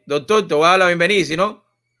bien, doctor, te voy a dar la bienvenida y si no,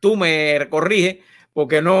 tú me corriges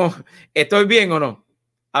porque no, ¿estoy bien o no?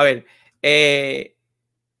 A ver,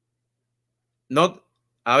 no,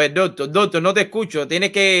 a ver, doctor, no te escucho,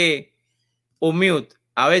 tienes que un mute,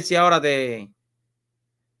 a ver si ahora te...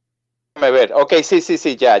 Déjame ver, ok,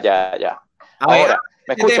 sí, ya. Ahora,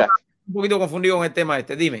 ¿me escuchas? Un poquito confundido con el tema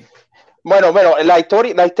dime. Bueno, la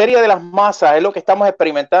histeria de las masas es lo que estamos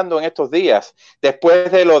experimentando en estos días,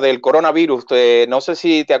 después de lo del coronavirus. No sé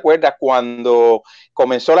si te acuerdas cuando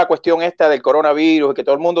comenzó la cuestión esta del coronavirus y que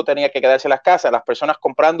todo el mundo tenía que quedarse en las casas, las personas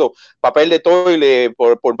comprando papel de toile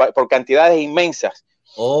por cantidades inmensas.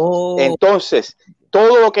 Oh. Entonces,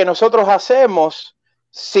 todo lo que nosotros hacemos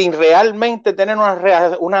sin realmente tener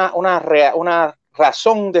una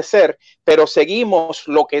razón de ser, pero seguimos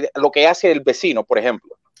lo que hace el vecino, por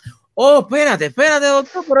ejemplo. Oh, espérate,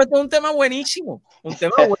 doctor, pero esto es un tema buenísimo. Un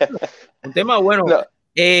tema bueno. No.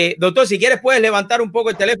 Doctor, si quieres puedes levantar un poco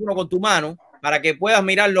el teléfono con tu mano para que puedas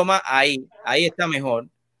mirarlo más. Ahí está mejor.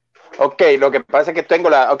 Ok, lo que pasa es que tengo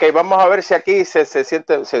Ok, vamos a ver si aquí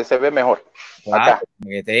se ve mejor. Acá.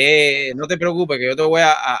 No te preocupes, que yo te voy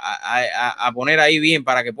a poner ahí bien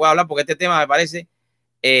para que pueda hablar, porque este tema me parece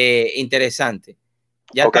interesante.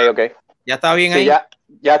 Ok. ¿Ya está bien ahí?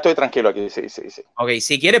 Ya estoy tranquilo aquí, sí. Ok,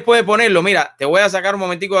 si quieres puedes ponerlo. Mira, te voy a sacar un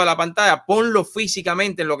momentico de la pantalla. Ponlo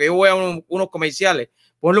físicamente en lo que yo voy a unos comerciales.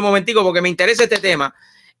 Ponlo un momentico porque me interesa este tema.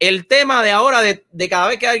 El tema de ahora, de cada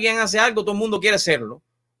vez que alguien hace algo, todo el mundo quiere hacerlo.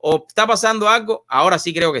 ¿O está pasando algo? Ahora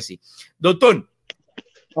sí creo que sí. Doctor,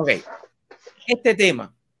 ok, este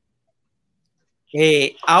tema.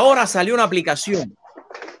 Ahora salió una aplicación,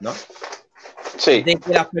 ¿no? Sí. De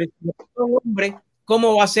que las personas son hombres,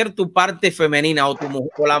 ¿cómo va a ser tu parte femenina o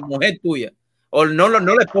la mujer tuya? O no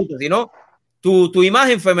la esposa, sino tu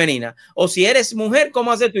imagen femenina. O si eres mujer,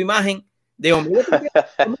 ¿cómo hacer tu imagen de hombre? Todo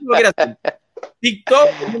el mundo quiere hacer TikTok,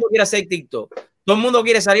 todo el mundo quiere hacer TikTok. Todo el mundo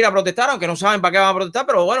quiere salir a protestar, aunque no saben para qué van a protestar,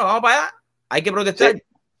 pero bueno, vamos para allá. Hay que protestar. Sí.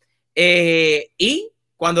 Y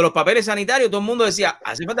cuando los papeles sanitarios, todo el mundo decía,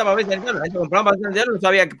 hace falta papeles sanitarios, la gente compraba papeles sanitarios, no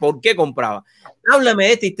sabía por qué compraba. Háblame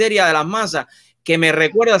de esta histeria de las masas que me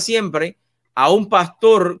recuerda siempre a un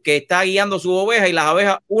pastor que está guiando sus ovejas y las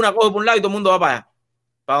ovejas, una coge por un lado y todo el mundo va para allá,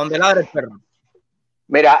 para donde ladra el perro.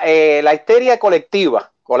 Mira, la histeria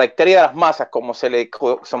colectiva, o la histeria de las masas, como se le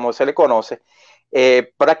conoce,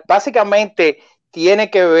 básicamente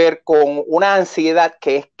tiene que ver con una ansiedad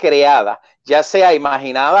que es creada, ya sea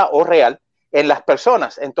imaginada o real, en las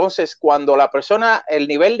personas. Entonces, cuando el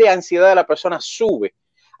nivel de ansiedad de la persona sube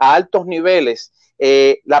a altos niveles,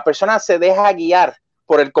 la persona se deja guiar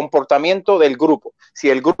por el comportamiento del grupo. Si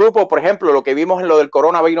el grupo, por ejemplo, lo que vimos en lo del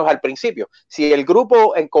coronavirus al principio, si el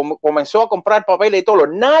grupo comenzó a comprar papel de toile,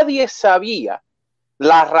 nadie sabía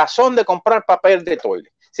la razón de comprar papel de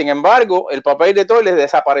toile. Sin embargo, el papel de toile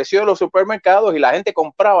desapareció de los supermercados y la gente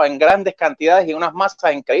compraba en grandes cantidades y unas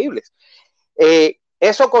masas increíbles.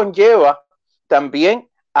 Eso conlleva también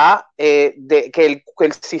a que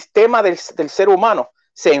el sistema del ser humano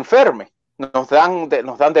se enferme. nos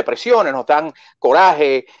dan depresiones, nos dan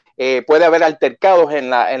coraje, puede haber altercados en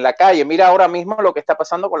la calle. Mira ahora mismo lo que está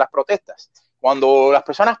pasando con las protestas. Cuando las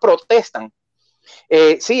personas protestan,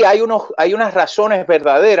 sí, hay unas razones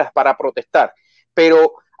verdaderas para protestar,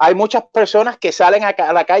 pero hay muchas personas que salen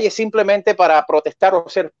a la calle simplemente para protestar o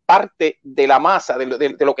ser parte de la masa,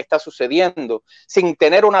 de lo que está sucediendo, sin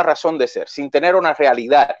tener una razón de ser, sin tener una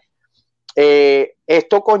realidad.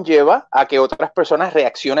 Esto conlleva a que otras personas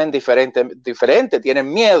reaccionen diferente,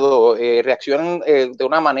 tienen miedo, reaccionan de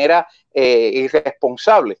una manera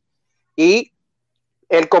irresponsable. Y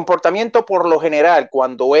el comportamiento por lo general,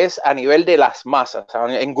 cuando es a nivel de las masas,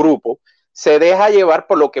 en grupo, se deja llevar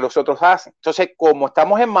por lo que los otros hacen. Entonces, como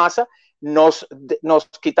estamos en masa, nos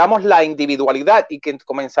quitamos la individualidad y que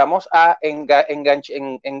comenzamos a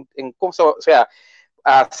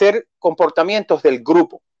a hacer comportamientos del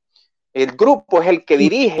grupo. El grupo es el que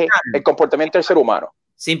dirige el comportamiento del ser humano.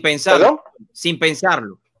 Sin pensarlo. ¿Perdón? Sin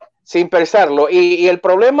pensarlo. Sin pensarlo. Y el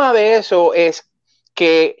problema de eso es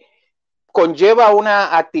que conlleva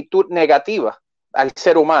una actitud negativa al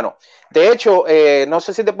ser humano. De hecho, no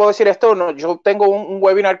sé si te puedo decir esto, no, yo tengo un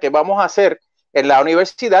webinar que vamos a hacer en la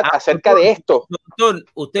universidad acerca de esto. Doctor,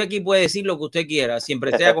 usted aquí puede decir lo que usted quiera,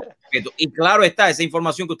 siempre sea con respeto. Y claro está, esa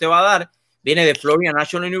información que usted va a dar viene de Florida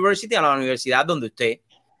National University, a la universidad donde usted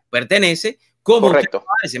pertenece. ¿Cómo correcto usted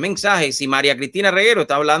va a dar ese mensaje? Si María Cristina Reguero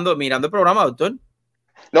está mirando el programa, doctor.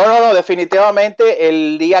 No, definitivamente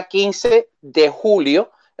el día 15 de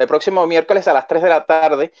julio, el próximo miércoles a las 3 de la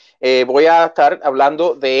tarde, voy a estar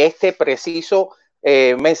hablando de este preciso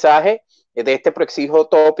mensaje, de este preciso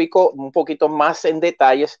tópico, un poquito más en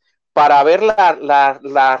detalles, para ver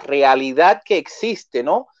la realidad que existe,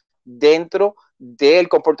 ¿no?, dentro del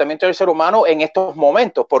comportamiento del ser humano en estos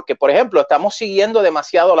momentos. Porque, por ejemplo, estamos siguiendo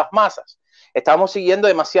demasiado las masas. Estamos siguiendo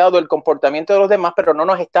demasiado el comportamiento de los demás, pero no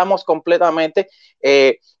nos estamos completamente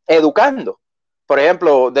educando. Por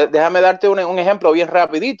ejemplo, déjame darte un ejemplo bien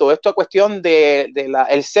rapidito. Esto es cuestión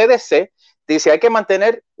el CDC dice hay que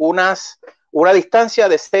mantener una distancia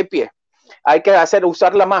de 6 pies. Hay que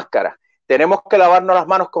usar la máscara. Tenemos que lavarnos las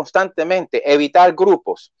manos constantemente, evitar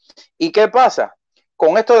grupos. ¿Y qué pasa?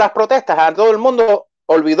 Con esto de las protestas, a todo el mundo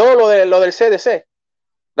olvidó lo del CDC.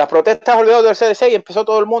 Las protestas olvidó del CDC y empezó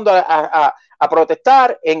todo el mundo a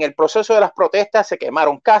protestar. En el proceso de las protestas se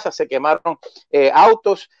quemaron casas, se quemaron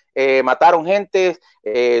autos, mataron gente,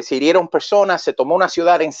 se hirieron personas, se tomó una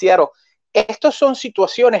ciudad en Seattle. Estas son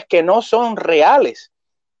situaciones que no son reales.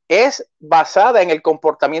 Es basada en el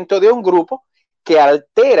comportamiento de un grupo que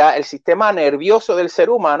altera el sistema nervioso del ser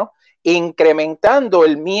humano, incrementando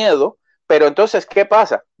el miedo. Pero entonces, ¿qué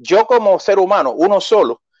pasa? Yo como ser humano, uno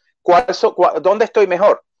solo, ¿dónde estoy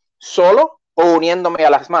mejor? ¿Solo o uniéndome a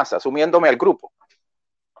las masas, uniéndome al grupo?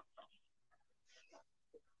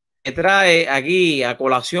 Me trae aquí a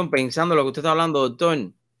colación, pensando lo que usted está hablando, doctor,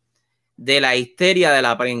 de la histeria de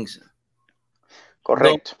la prensa.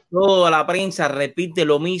 Correcto. Toda la prensa repite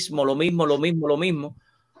lo mismo.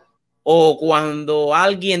 O cuando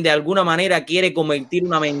alguien de alguna manera quiere convertir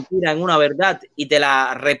una mentira en una verdad y te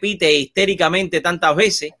la repite histéricamente tantas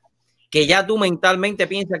veces que ya tú mentalmente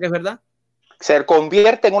piensas que es verdad. Se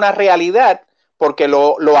convierte en una realidad porque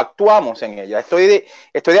lo actuamos en ella. Estoy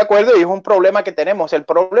de acuerdo y es un problema que tenemos. El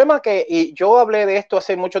problema y yo hablé de esto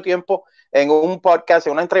hace mucho tiempo en un podcast,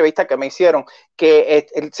 en una entrevista que me hicieron, que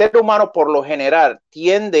el ser humano por lo general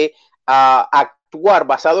tiende a actuar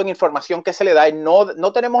basado en información que se le da y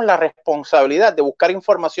no tenemos la responsabilidad de buscar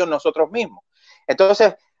información nosotros mismos.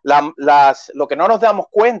 Entonces, lo que no nos damos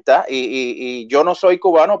cuenta, y yo no soy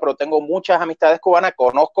cubano, pero tengo muchas amistades cubanas,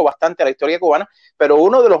 conozco bastante la historia cubana, pero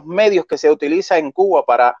uno de los medios que se utiliza en Cuba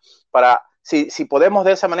si podemos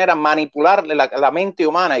de esa manera manipular la mente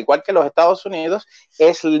humana, igual que los Estados Unidos,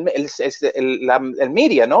 es el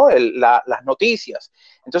media, ¿no? Las noticias.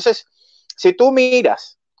 Entonces, si tú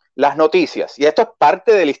miras las noticias, y esto es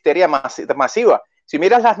parte de la histeria masiva, si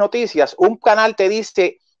miras las noticias, un canal te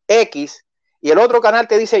dice X y el otro canal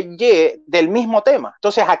te dice Y del mismo tema.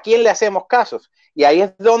 Entonces, ¿a quién le hacemos casos? Y ahí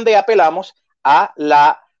es donde apelamos a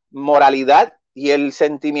la moralidad y el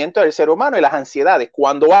sentimiento del ser humano y las ansiedades.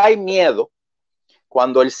 Cuando hay miedo,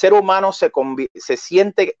 cuando el ser humano se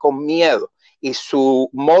siente con miedo y su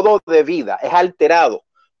modo de vida es alterado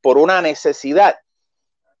por una necesidad,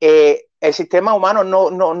 el sistema humano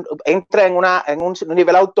no entra en un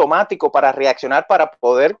nivel automático para reaccionar, para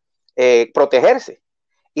poder protegerse.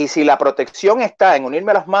 Y si la protección está en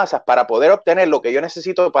unirme a las masas para poder obtener lo que yo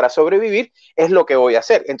necesito para sobrevivir, es lo que voy a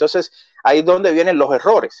hacer. Entonces, ahí es donde vienen los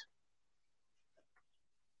errores.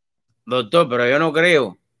 Doctor, pero yo no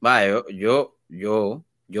creo, yo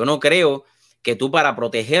no creo que tú para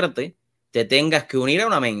protegerte te tengas que unir a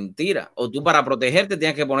una mentira, o tú para protegerte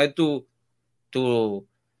tienes que poner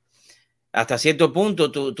hasta cierto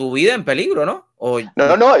punto tu vida en peligro, ¿no?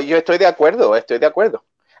 No, yo estoy de acuerdo,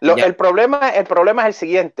 El problema es el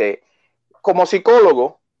siguiente. Como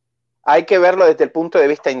psicólogo, hay que verlo desde el punto de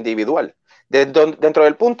vista individual. Dentro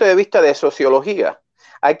del punto de vista de sociología,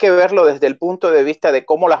 hay que verlo desde el punto de vista de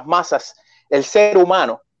cómo las masas, el ser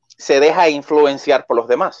humano, se deja influenciar por los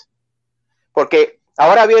demás. Porque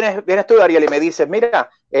ahora vienes tú, Dariel, y me dices, mira,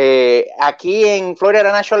 aquí en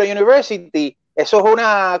Florida National University, eso es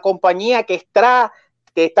una compañía que está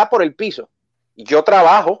por el piso. Yo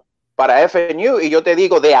trabajo para FNU y yo te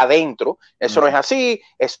digo de adentro, eso no es así,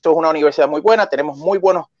 esto es una universidad muy buena, tenemos muy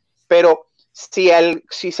buenos, pero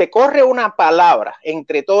si se corre una palabra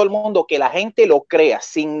entre todo el mundo que la gente lo crea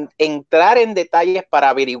sin entrar en detalles para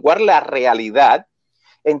averiguar la realidad,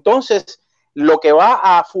 entonces lo que va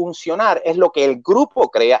a funcionar es lo que el grupo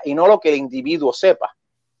crea y no lo que el individuo sepa.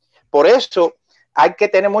 Por eso hay que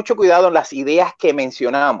tener mucho cuidado en las ideas que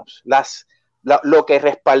mencionamos, lo que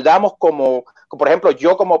respaldamos como por ejemplo,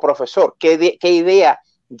 yo como profesor, ¿qué idea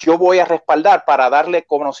yo voy a respaldar para darle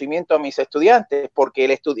conocimiento a mis estudiantes? Porque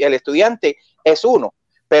el estudiante es uno,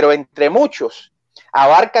 pero entre muchos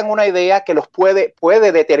abarcan una idea que los puede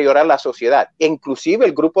deteriorar la sociedad, inclusive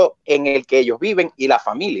el grupo en el que ellos viven y la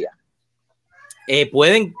familia.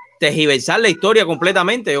 Pueden tergiversar la historia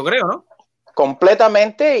completamente, yo creo, ¿no?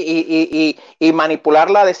 Completamente y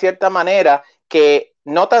manipularla de cierta manera que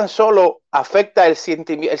no tan solo afecta el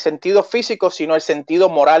sentido físico, sino el sentido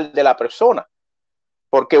moral de la persona.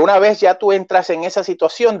 Porque una vez ya tú entras en esa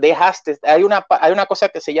situación, hay una cosa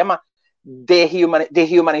que se llama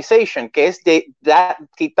dehumanization, que es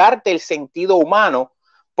quitarte el sentido humano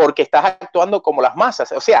porque estás actuando como las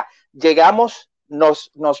masas. O sea,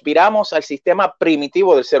 nos viramos al sistema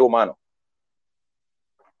primitivo del ser humano.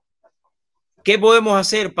 ¿Qué podemos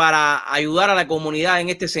hacer para ayudar a la comunidad en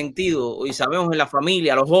este sentido? Y sabemos en la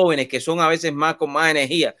familia, los jóvenes que son a veces con más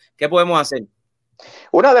energía. ¿Qué podemos hacer?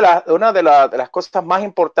 Una de las cosas más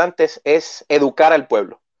importantes es educar al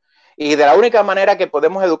pueblo. Y de la única manera que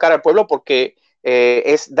podemos educar al pueblo porque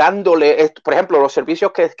es dándole, por ejemplo, los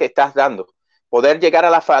servicios que estás dando. Poder llegar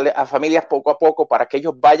a las familias poco a poco para que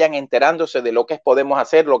ellos vayan enterándose de lo que podemos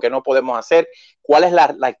hacer, lo que no podemos hacer, cuál es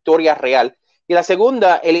la historia real. Y la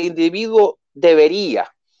segunda, el individuo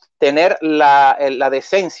debería tener la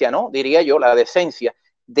decencia, ¿no? Diría yo, la decencia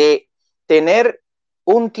de tener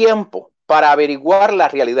un tiempo para averiguar la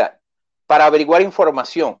realidad, para averiguar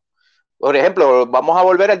información. Por ejemplo, vamos a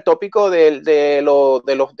volver al tópico del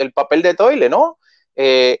papel de toile, ¿no?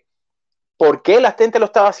 ¿Por qué la gente lo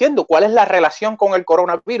estaba haciendo? ¿Cuál es la relación con el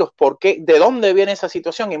coronavirus? ¿Por qué? ¿De dónde viene esa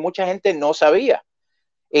situación? Y mucha gente no sabía.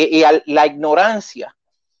 La ignorancia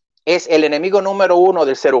es el enemigo número uno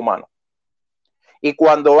del ser humano. Y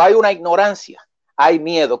cuando hay una ignorancia, hay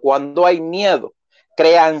miedo. Cuando hay miedo,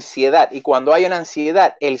 crea ansiedad. Y cuando hay una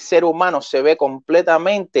ansiedad, el ser humano se ve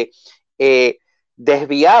completamente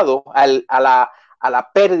desviado a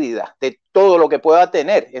la pérdida de todo lo que pueda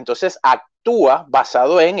tener. Entonces actúa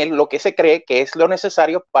basado en lo que se cree que es lo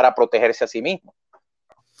necesario para protegerse a sí mismo.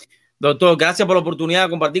 Doctor, gracias por la oportunidad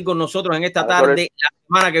de compartir con nosotros en esta tarde. La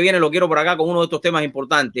semana que viene lo quiero por acá con uno de estos temas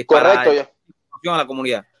importantes. Correcto. Para información a la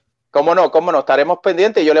comunidad. Cómo no, estaremos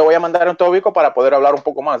pendientes. Yo le voy a mandar un tópico para poder hablar un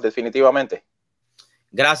poco más, definitivamente.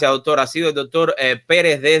 Gracias, doctor. Ha sido el doctor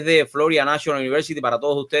Pérez desde Florida National University para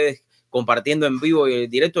todos ustedes, compartiendo en vivo y en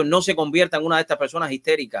directo. No se convierta en una de estas personas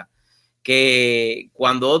histéricas que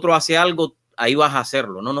cuando otro hace algo, ahí vas a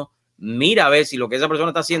hacerlo. No. Mira a ver si lo que esa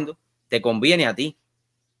persona está haciendo te conviene a ti.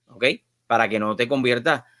 ¿Ok? Para que no te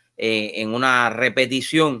conviertas en una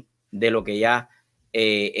repetición de lo que ya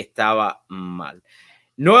estaba mal.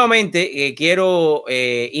 Nuevamente, quiero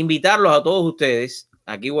invitarlos a todos ustedes.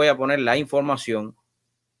 Aquí voy a poner la información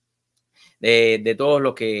de todos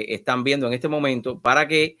los que están viendo en este momento para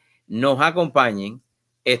que nos acompañen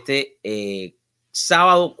este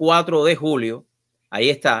sábado 4 de julio. Ahí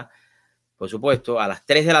está, por supuesto, a las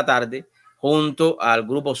 3 de la tarde, junto al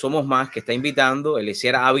grupo Somos Más, que está invitando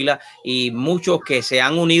Eliezer Ávila y muchos que se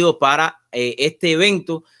han unido para este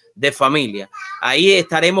evento de familia. Ahí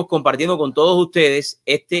estaremos compartiendo con todos ustedes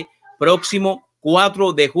este próximo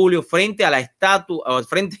 4 de julio frente a la estatua,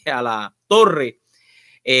 frente a la torre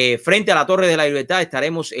de la Libertad.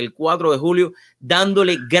 Estaremos el 4 de julio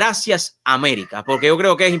dándole gracias a América, porque yo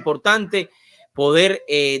creo que es importante poder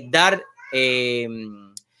dar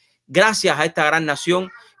gracias a esta gran nación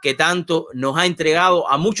que tanto nos ha entregado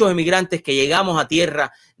a muchos emigrantes que llegamos a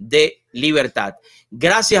tierra de libertad.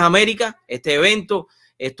 Gracias, América. Este evento,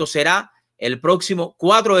 esto será el próximo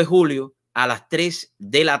 4 de julio a las 3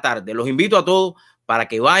 de la tarde. Los invito a todos para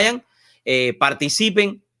que vayan,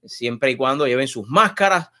 participen, siempre y cuando lleven sus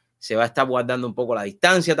máscaras. Se va a estar guardando un poco la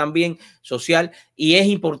distancia también social. Y es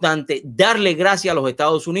importante darle gracias a los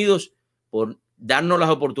Estados Unidos por darnos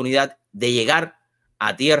la oportunidad de llegar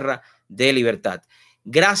a tierra de libertad.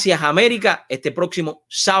 Gracias, América. Este próximo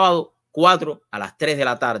sábado 4 a las 3 de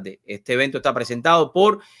la tarde. Este evento está presentado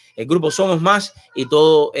por el grupo Somos Más y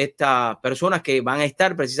todas estas personas que van a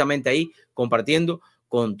estar precisamente ahí compartiendo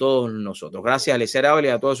con todos nosotros. Gracias a Lecerable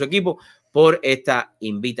y a todo su equipo por esta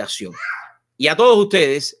invitación. Y a todos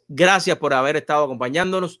ustedes, gracias por haber estado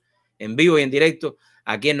acompañándonos en vivo y en directo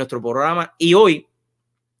aquí en nuestro programa. Y hoy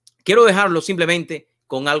quiero dejarlo simplemente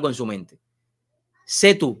con algo en su mente.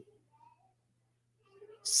 Sé tú.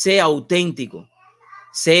 Sé auténtico.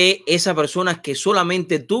 Sé esa persona que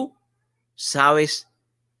solamente tú sabes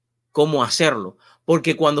cómo hacerlo.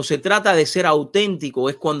 Porque cuando se trata de ser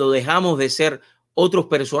auténtico es cuando dejamos de ser otros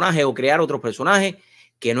personajes o crear otros personajes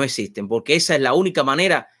que no existen. Porque esa es la única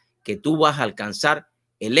manera que tú vas a alcanzar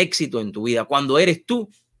el éxito en tu vida. Cuando eres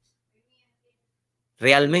tú,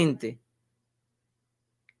 realmente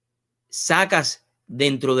sacas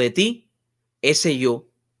dentro de ti ese yo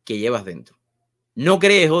que llevas dentro. No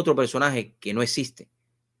crees otro personaje que no existe.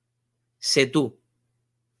 Sé tú.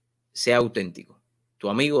 Sea auténtico. Tu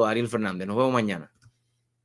amigo Dariel Fernandez. Nos vemos mañana.